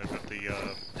considering they've got the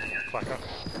clacker?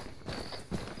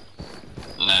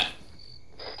 Nah.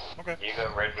 Okay. You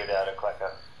got red without a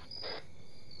clacker.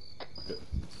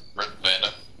 Red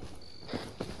Vanda.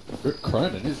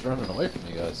 Cronin is running away from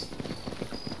you guys.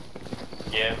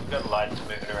 Yeah, we've got lights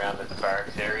moving around at the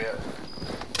barracks area.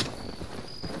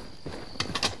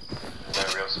 No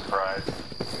real surprise.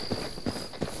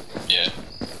 Yeah.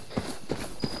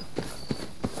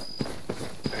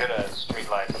 We've got a street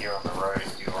light here on the road.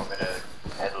 Do you want me to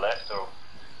head left or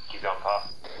keep going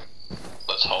past?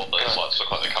 Let's hold those lights,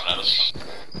 look like they're coming at us.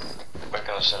 We're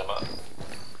gonna set them up.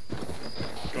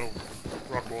 Got a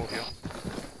rock wall here.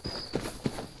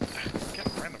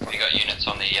 You got units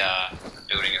on the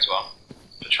building as well,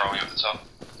 patrolling up the top.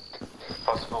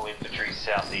 Possible infantry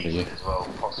southeast as well,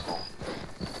 possible.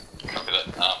 Copy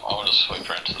that. I want to sweep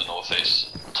around to the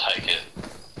northeast, take it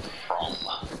from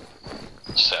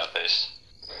southeast.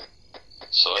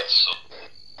 So let's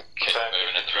keep moving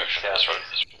in the direction of this road.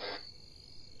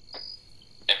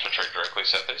 Infantry directly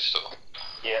southeast or?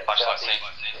 Yeah, Flashlight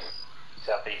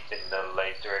southeast in the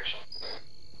left direction.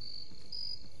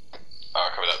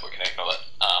 Alright, copy that, we can ignore that.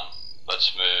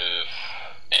 Let's move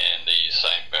in the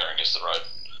same bearing as the road.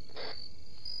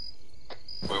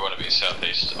 We want to be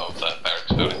southeast of that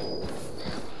barracks building.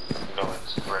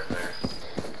 Building's right there.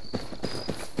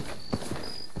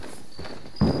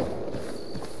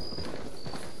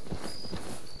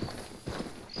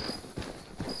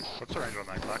 What's the range on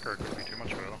that clacker? It could be too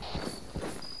much further.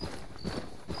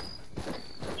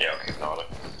 Yeah, I'll keep an eye on it.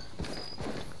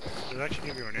 Does it actually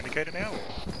give you an indicator now? Or?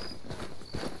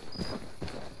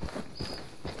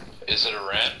 Is it a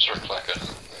ramp or a clacker?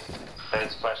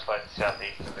 Those flashlights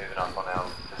southeast are moving up on our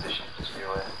position, just be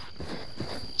aware.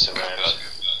 It's a ramp.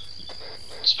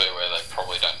 Just be aware they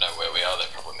probably don't know where we are, they're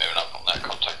probably moving up on that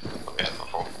contact that we had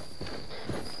before.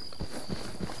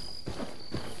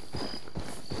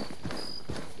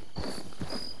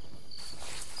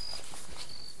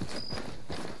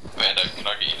 Vando, can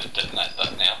I get you to detonate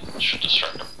that now? It should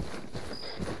distract them.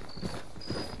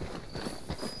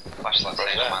 Flashlight's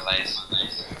laying on my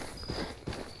lasers.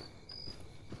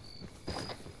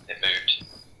 It moved.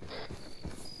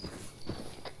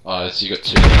 Oh, so you got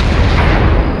two.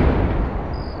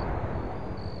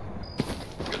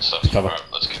 Good stuff. Cover. Alright,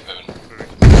 let's keep moving.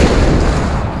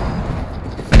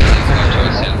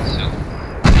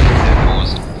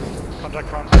 Contact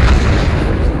front.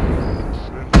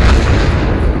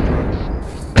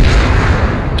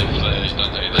 If they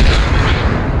don't do that,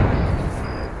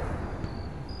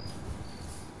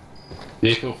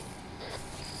 Vehicle.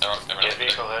 alright, Yeah,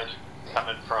 vehicle heard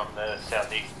coming from the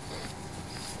southeast.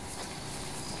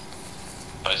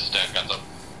 faces down, guns up.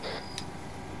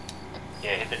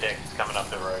 Yeah, hit the deck, it's coming up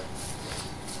the road.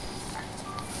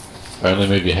 Only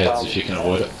move your heads if you can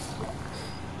avoid it.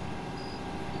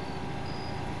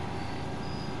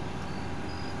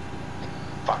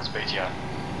 Fuck's BTR.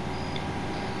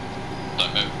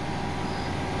 Don't move.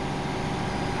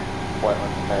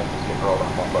 Whiteland command just get rolled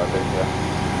up on by BTR.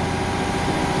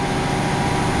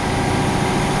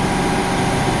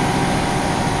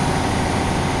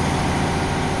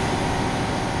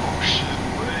 Oh shit,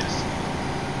 what is?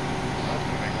 That's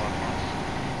gonna make a lot of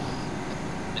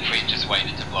noise. If we just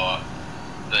waited to blow up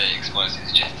the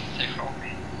explosives just to take off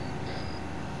me.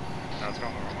 No, it's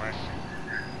going the wrong way.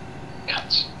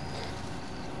 Cuts.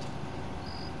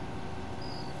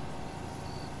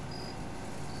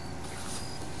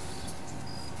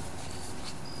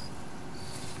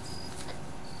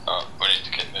 Alright, we need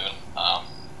to keep moving.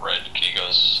 Red, can you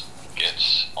guys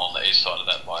get on the east side of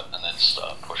that light and then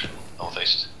start pushing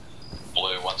northeast?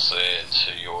 Blue, once they're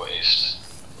to your east,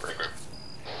 regroup.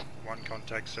 One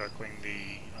contact circling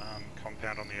the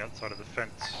compound on the outside of the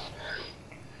fence.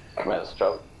 Commander's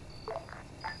job.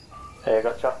 Yeah,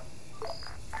 gotcha.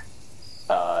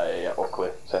 Yeah, all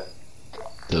clear. So.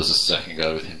 There was a second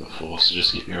guy with him before, so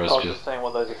just keep your eyes I was peeled. just seeing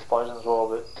what those explosions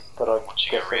were that I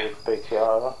guess it was BTR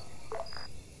over.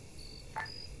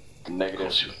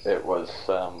 Negative. It was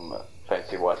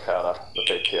fancy white powder. The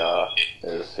BTR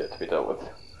is yet to be dealt with.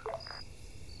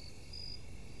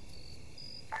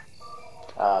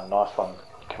 Nice one.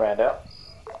 Command out.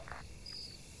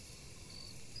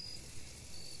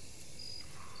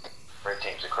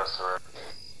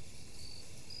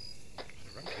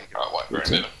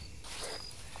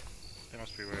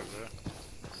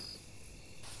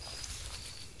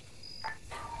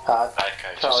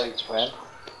 Okay, Charlie ran.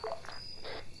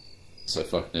 So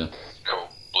fuck now. Cool.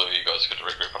 Blue, you guys got to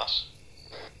regroup on us.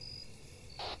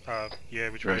 Yeah,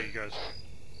 which way are you guys?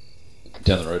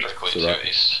 Down the road. Directly to to the right.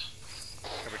 east.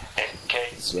 Okay,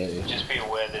 This way. just be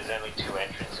aware there's only 2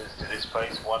 entrances to this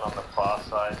place, one on the far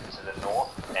side to the north,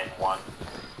 and one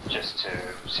just to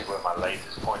see where my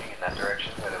laser's pointing in that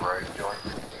direction, where the road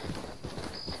joins.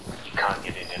 You can't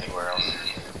get in anywhere else.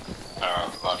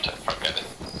 Alright, I'll take the front gate then.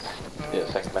 Yeah,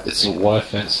 thanks, mate. It's a wire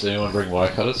fence. Anyone bring wire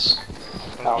cutters?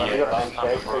 Have you got an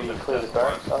engage where you clear the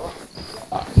barracks, over?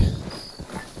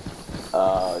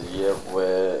 Yeah,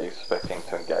 we're expecting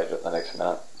to engage at the next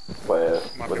minute. We're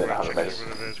Might be within worth 100 checking metres.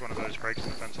 whether there's one of those breaks in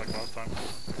the fence like last time.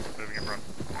 Moving in front.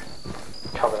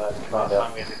 Cover that. Last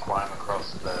time we had to climb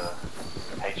across the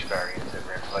H barrier to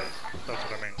replace. That's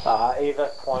what I mean.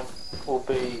 Evac point will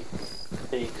be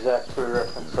the exact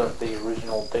reference of the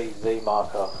original DZ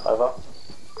marker. Over.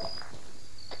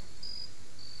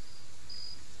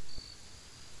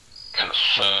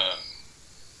 Confirm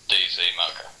DZ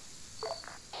marker.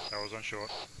 That was on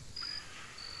short.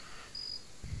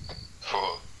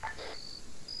 For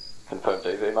Confirm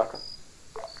DZ marker.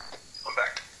 I'm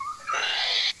back.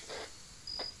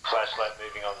 Flashlight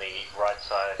moving on the right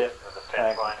side Yep. of the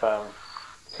And fence line. confirm.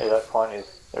 Evac point is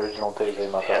the original DZ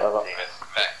marker. Yeah, Over.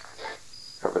 Back.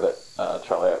 Copy that.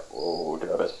 Charlie out. We'll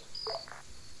do our best.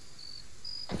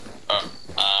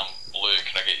 Blue,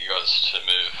 can I get you guys to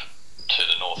move to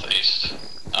the northeast?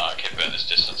 Keep about this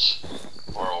distance.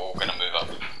 We're all going to move up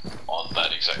on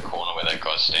that exact corner where that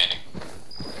guy's standing.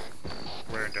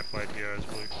 We're in depth light here as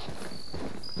blue.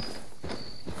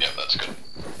 Yep, that's good.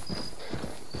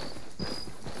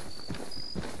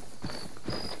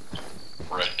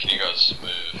 Red, can you guys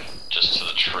move just to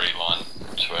the tree line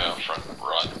to our front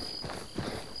right?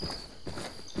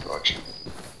 Roger.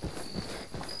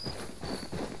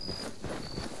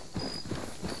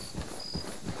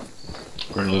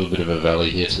 We're in a little bit of a valley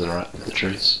here to the right of the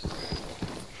trees.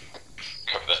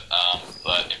 Copy that.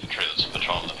 That infantry that's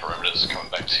patrolling the perimeter is coming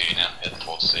back to you now, heading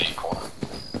towards the corner.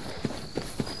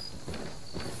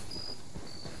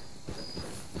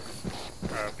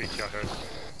 BTR heard.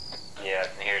 Yeah, I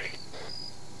can hear it again.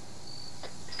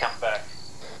 He's come back.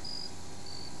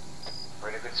 We're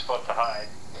in a good spot to hide.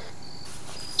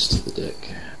 Just to the deck.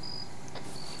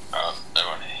 Alright,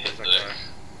 everyone hit the deck.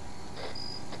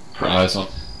 Put eyes on.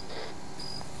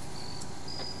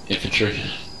 Infantry.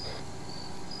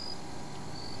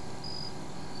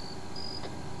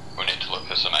 We need to look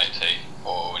for some AT,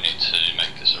 or we need to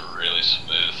make this a really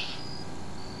smooth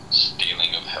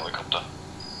stealing of helicopter.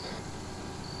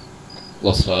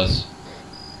 Lost eyes.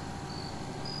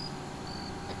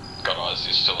 Got eyes,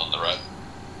 you're still on the road.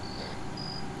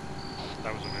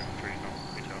 That was an infantry, not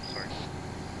BTR, sorry.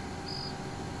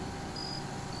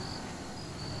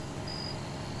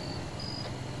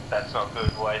 That's not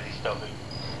good. Why is he stopping?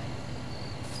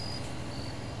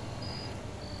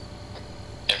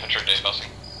 Infantry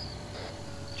debussing.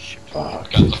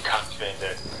 Fuck. Guns up. Can't spend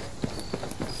it.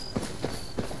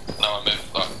 No one move.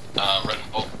 Red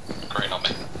and blue. Green on me.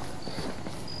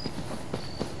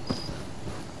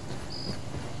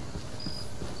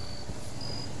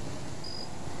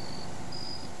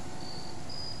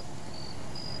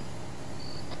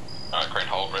 Alright, green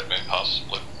hold, red move past,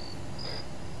 blue.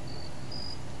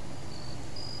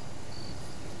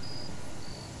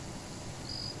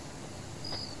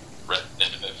 Red,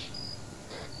 need to move.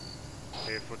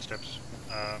 Here, footsteps.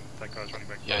 That guy's running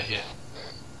back. Yeah, yeah.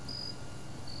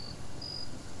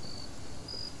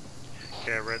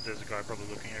 Yeah, red, there's a guy probably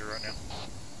looking at you right now.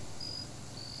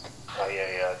 Oh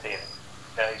yeah, I see him.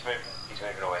 No, he's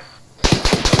moving away.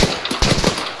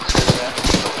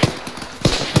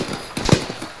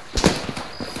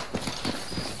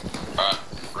 Alright,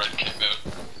 red, keep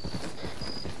moving.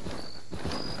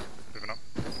 Moving up.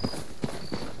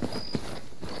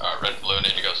 Alright, red and blue, I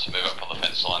need you guys to move up on the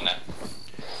fence line now.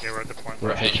 Yeah, we're at the point We're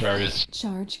where... at H barriers.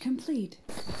 Charge complete.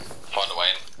 Find a way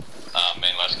in. Me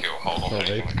and Lasky will hold off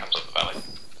anything that comes up the valley.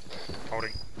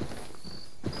 Holding.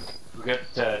 We've got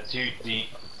 2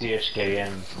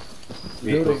 DHKM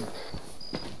Building.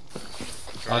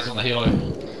 Eyes on the helo.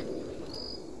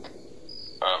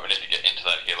 Alright, we need to get into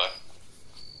that helo.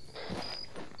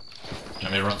 Do you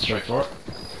want me to run straight for it?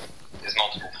 There's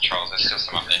multiple patrols, there's still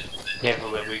some up there.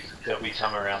 Careful that we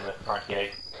come around the front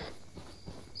gate.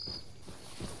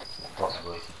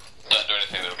 Possibly. Don't do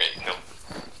anything that'll get you killed.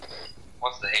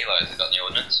 What's the helo? Has it got the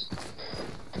ordnance?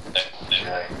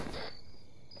 No.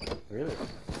 Really?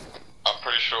 I'm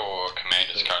pretty sure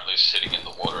Commander's currently sitting in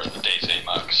the water at the DZ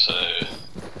mark, so...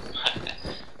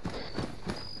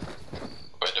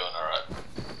 we're doing alright.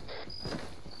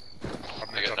 I've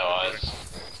We moved got up no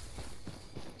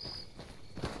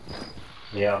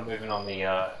Yeah, I'm moving on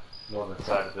the northern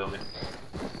side of the building.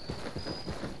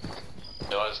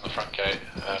 Guys in the front gate,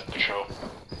 patrol.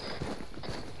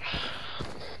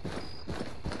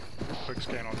 Quick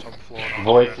scan on top floor.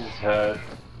 Voices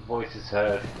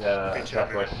heard,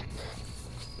 southwest.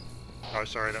 Oh,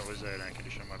 sorry, that was an air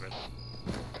conditioner, my bad.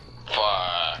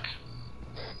 Fuck.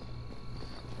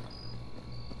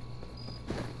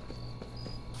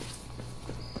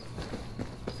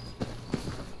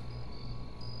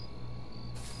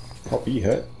 Poppy, you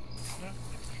hurt? Yeah,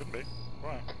 shouldn't be.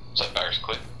 Why? So barracks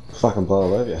clear. Fucking blow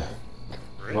all over you.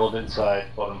 Really? Northern side,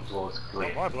 bottom floor is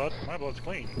clear. Oh, my blood's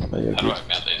clean. Oh, you're How do good. I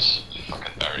mount these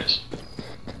fucking barriers?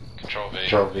 Control V.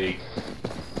 Control V.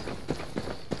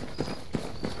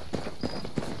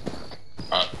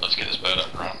 Alright, let's get this bird up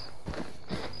and run.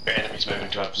 Your enemy's moving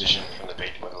to our position from the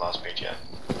beach with the last BTR.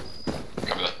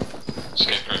 Cover that.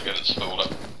 Scarecrow, get it spooled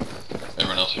up.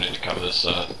 Everyone else, we need to cover this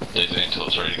DZ until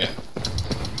it's ready to go.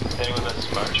 Anyone that's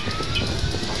smoked?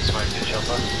 Smoke the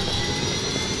chopper.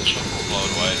 Chopper will blow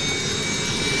it away.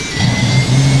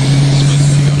 Supposed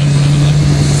to be on it, whatever that.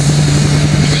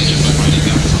 Where's your boat ready to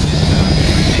go from this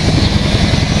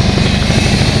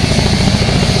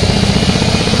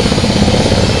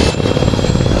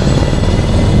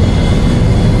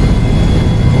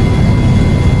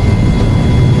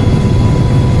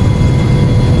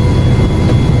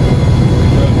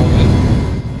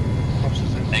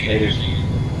Negative.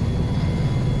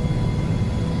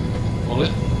 All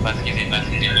in. Let's get in.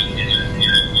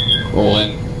 All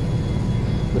in.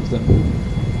 Lift them.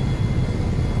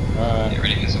 Alright. Get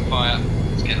ready for some fire.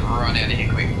 Let's get right out of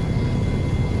here quick.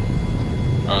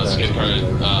 Alright, Scarecrow,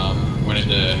 we need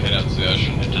to head out to the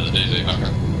ocean, head to the DZ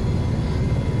bunker.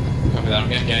 Copy that, I'm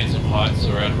going to gain some height so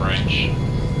we're out of range.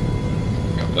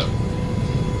 Copy that.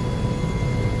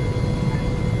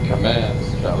 Commands,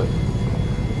 Charlie.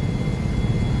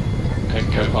 Okay,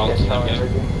 co-pilots, Yeah, again.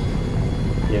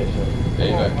 Yeah, sure.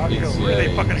 Evac, I feel ECA, really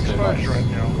fucking two exposed months. right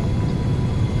now.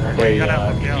 Okay, Cut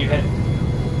out, keep look heading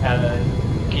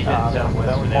southwest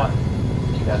that for was now.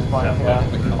 That's fine,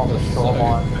 yeah, on the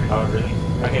shoreline. Oh, really?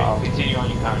 Okay, continue on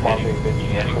your current might be heading. a bit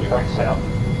You're heading direct south.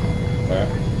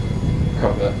 Alright.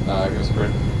 Copy that. Give us a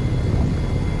grid.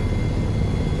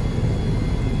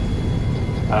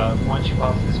 Once you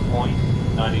pass this point,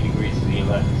 90 degrees to your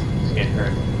left,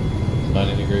 Scarecrow.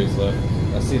 90 degrees left.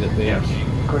 I see the beach. Yeah.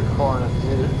 Quick coordinates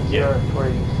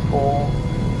 034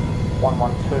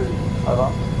 112,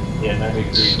 over. Yeah, 90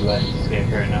 degrees left,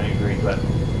 Scarecrow, 90 degrees left.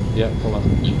 Yep, pull on.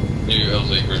 New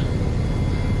LZ grid.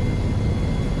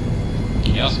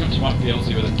 Can you ask him to mark the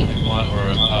LZ with a chem light or a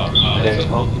Okay,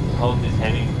 hold this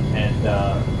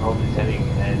heading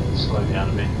and slow down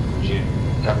a bit. You're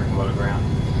covering a lot of ground.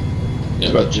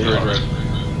 Yeah, Got G. grid red.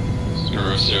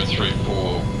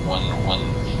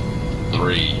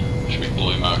 034113 should be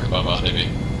blue marked above our heavy.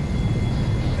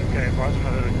 Okay, advise them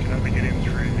that it can only get in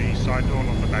through the side door,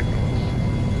 not the back door.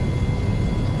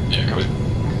 Yeah, copy.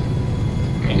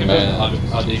 Command,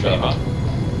 RDV mark.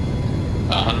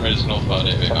 100 metres north of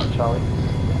RDV mark. Charlie.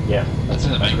 Yeah. That's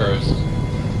in the mangroves.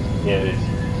 Yeah, it is.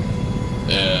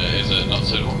 Is it not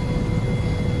suitable?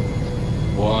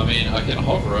 Well, I mean, I can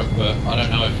hover it, but I don't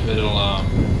know if it'll,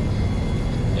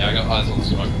 yeah, I got eyes on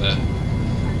smoke there.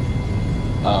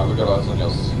 We got eyes on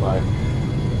your smoke.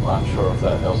 Well, I'm sure if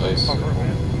that LZ's Cover it, suitable.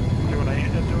 man. Do an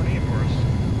aim for us.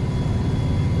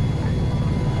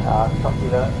 Copy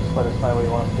that. Just let us know where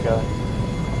you want us to go.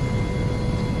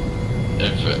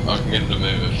 If I can get him to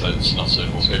move if that's not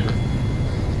suitable, Skipper.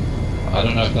 I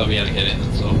don't know if they'll be able to get in,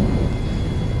 that's all.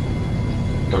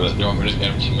 Cover that. Do you want me to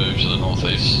get him to move to the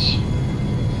northeast?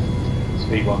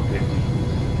 Speed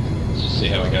 150. Let's just see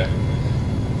how we go.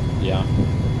 Yeah.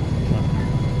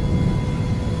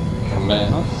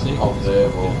 Command, hold there,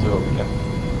 we'll do what we can.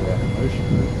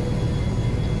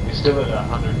 We're still at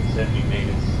 170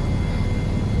 meters.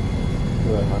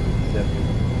 Still at 170.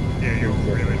 Yeah, you're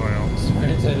really high up.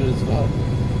 Orientated as well.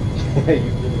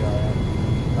 You really are.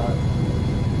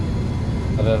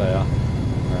 Oh, there they are.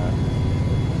 Alright.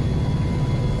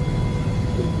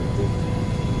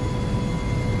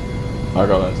 I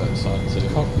got those outside too.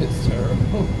 Cockpit's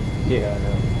terrible. Yeah, I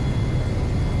know.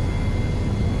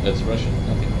 It's Russian,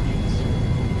 nothing on units.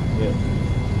 Yeah.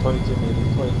 22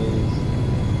 meters, 20 meters.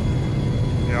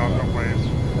 Yeah, I've got waves.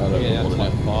 Yeah, that's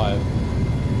like 5.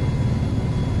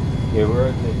 Yeah, we're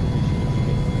at the position. If you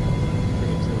can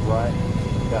bring it to the right,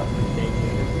 about 15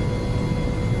 meters.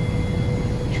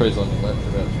 Trees on your left,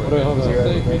 about 3 What do I hold meters. up?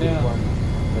 Leave me Maybe now. one.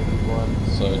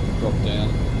 So drop down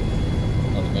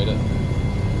another meter.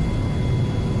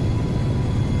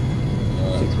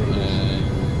 6 meters.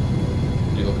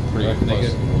 And you look pretty Reckon they close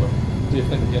get- to the water. See if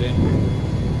they can get in.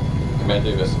 Commando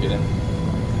investigate in.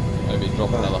 Maybe drop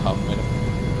another half a minute.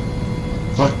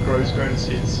 Fuck, Gross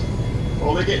hits.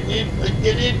 Oh, they're getting in! They can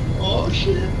get in! Oh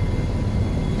shit!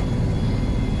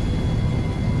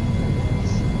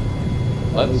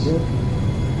 Let's.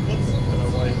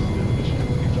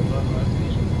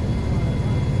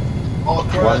 Oh,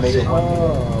 crap! 1 meter.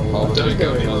 Oh, there we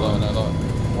go. No line, no line.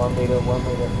 1 meter, 1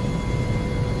 meter.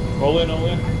 All in, all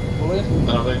in. All in?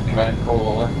 All in. Command, call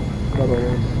all in. Not all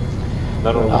in.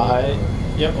 Not all in.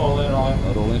 Yep, all in, all in.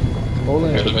 Not all in. All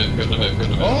in. Good to move, good to move, good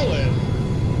to move. All in!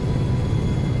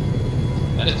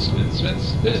 And it's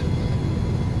spit.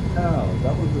 Ow,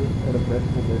 that was an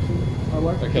eventful mission. I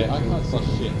like Okay, I can't see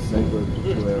shit.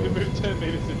 We moved 10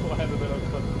 meters in line and then I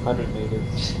cut. 100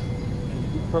 meters.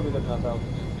 You've probably got enough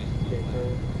altitude to get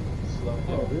through. Slow down.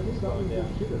 Oh, really? That Slow was down.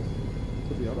 bullshit.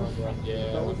 To be honest.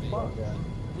 Yeah, that was fun. down.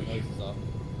 Noses up.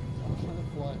 I'm trying to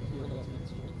fly here.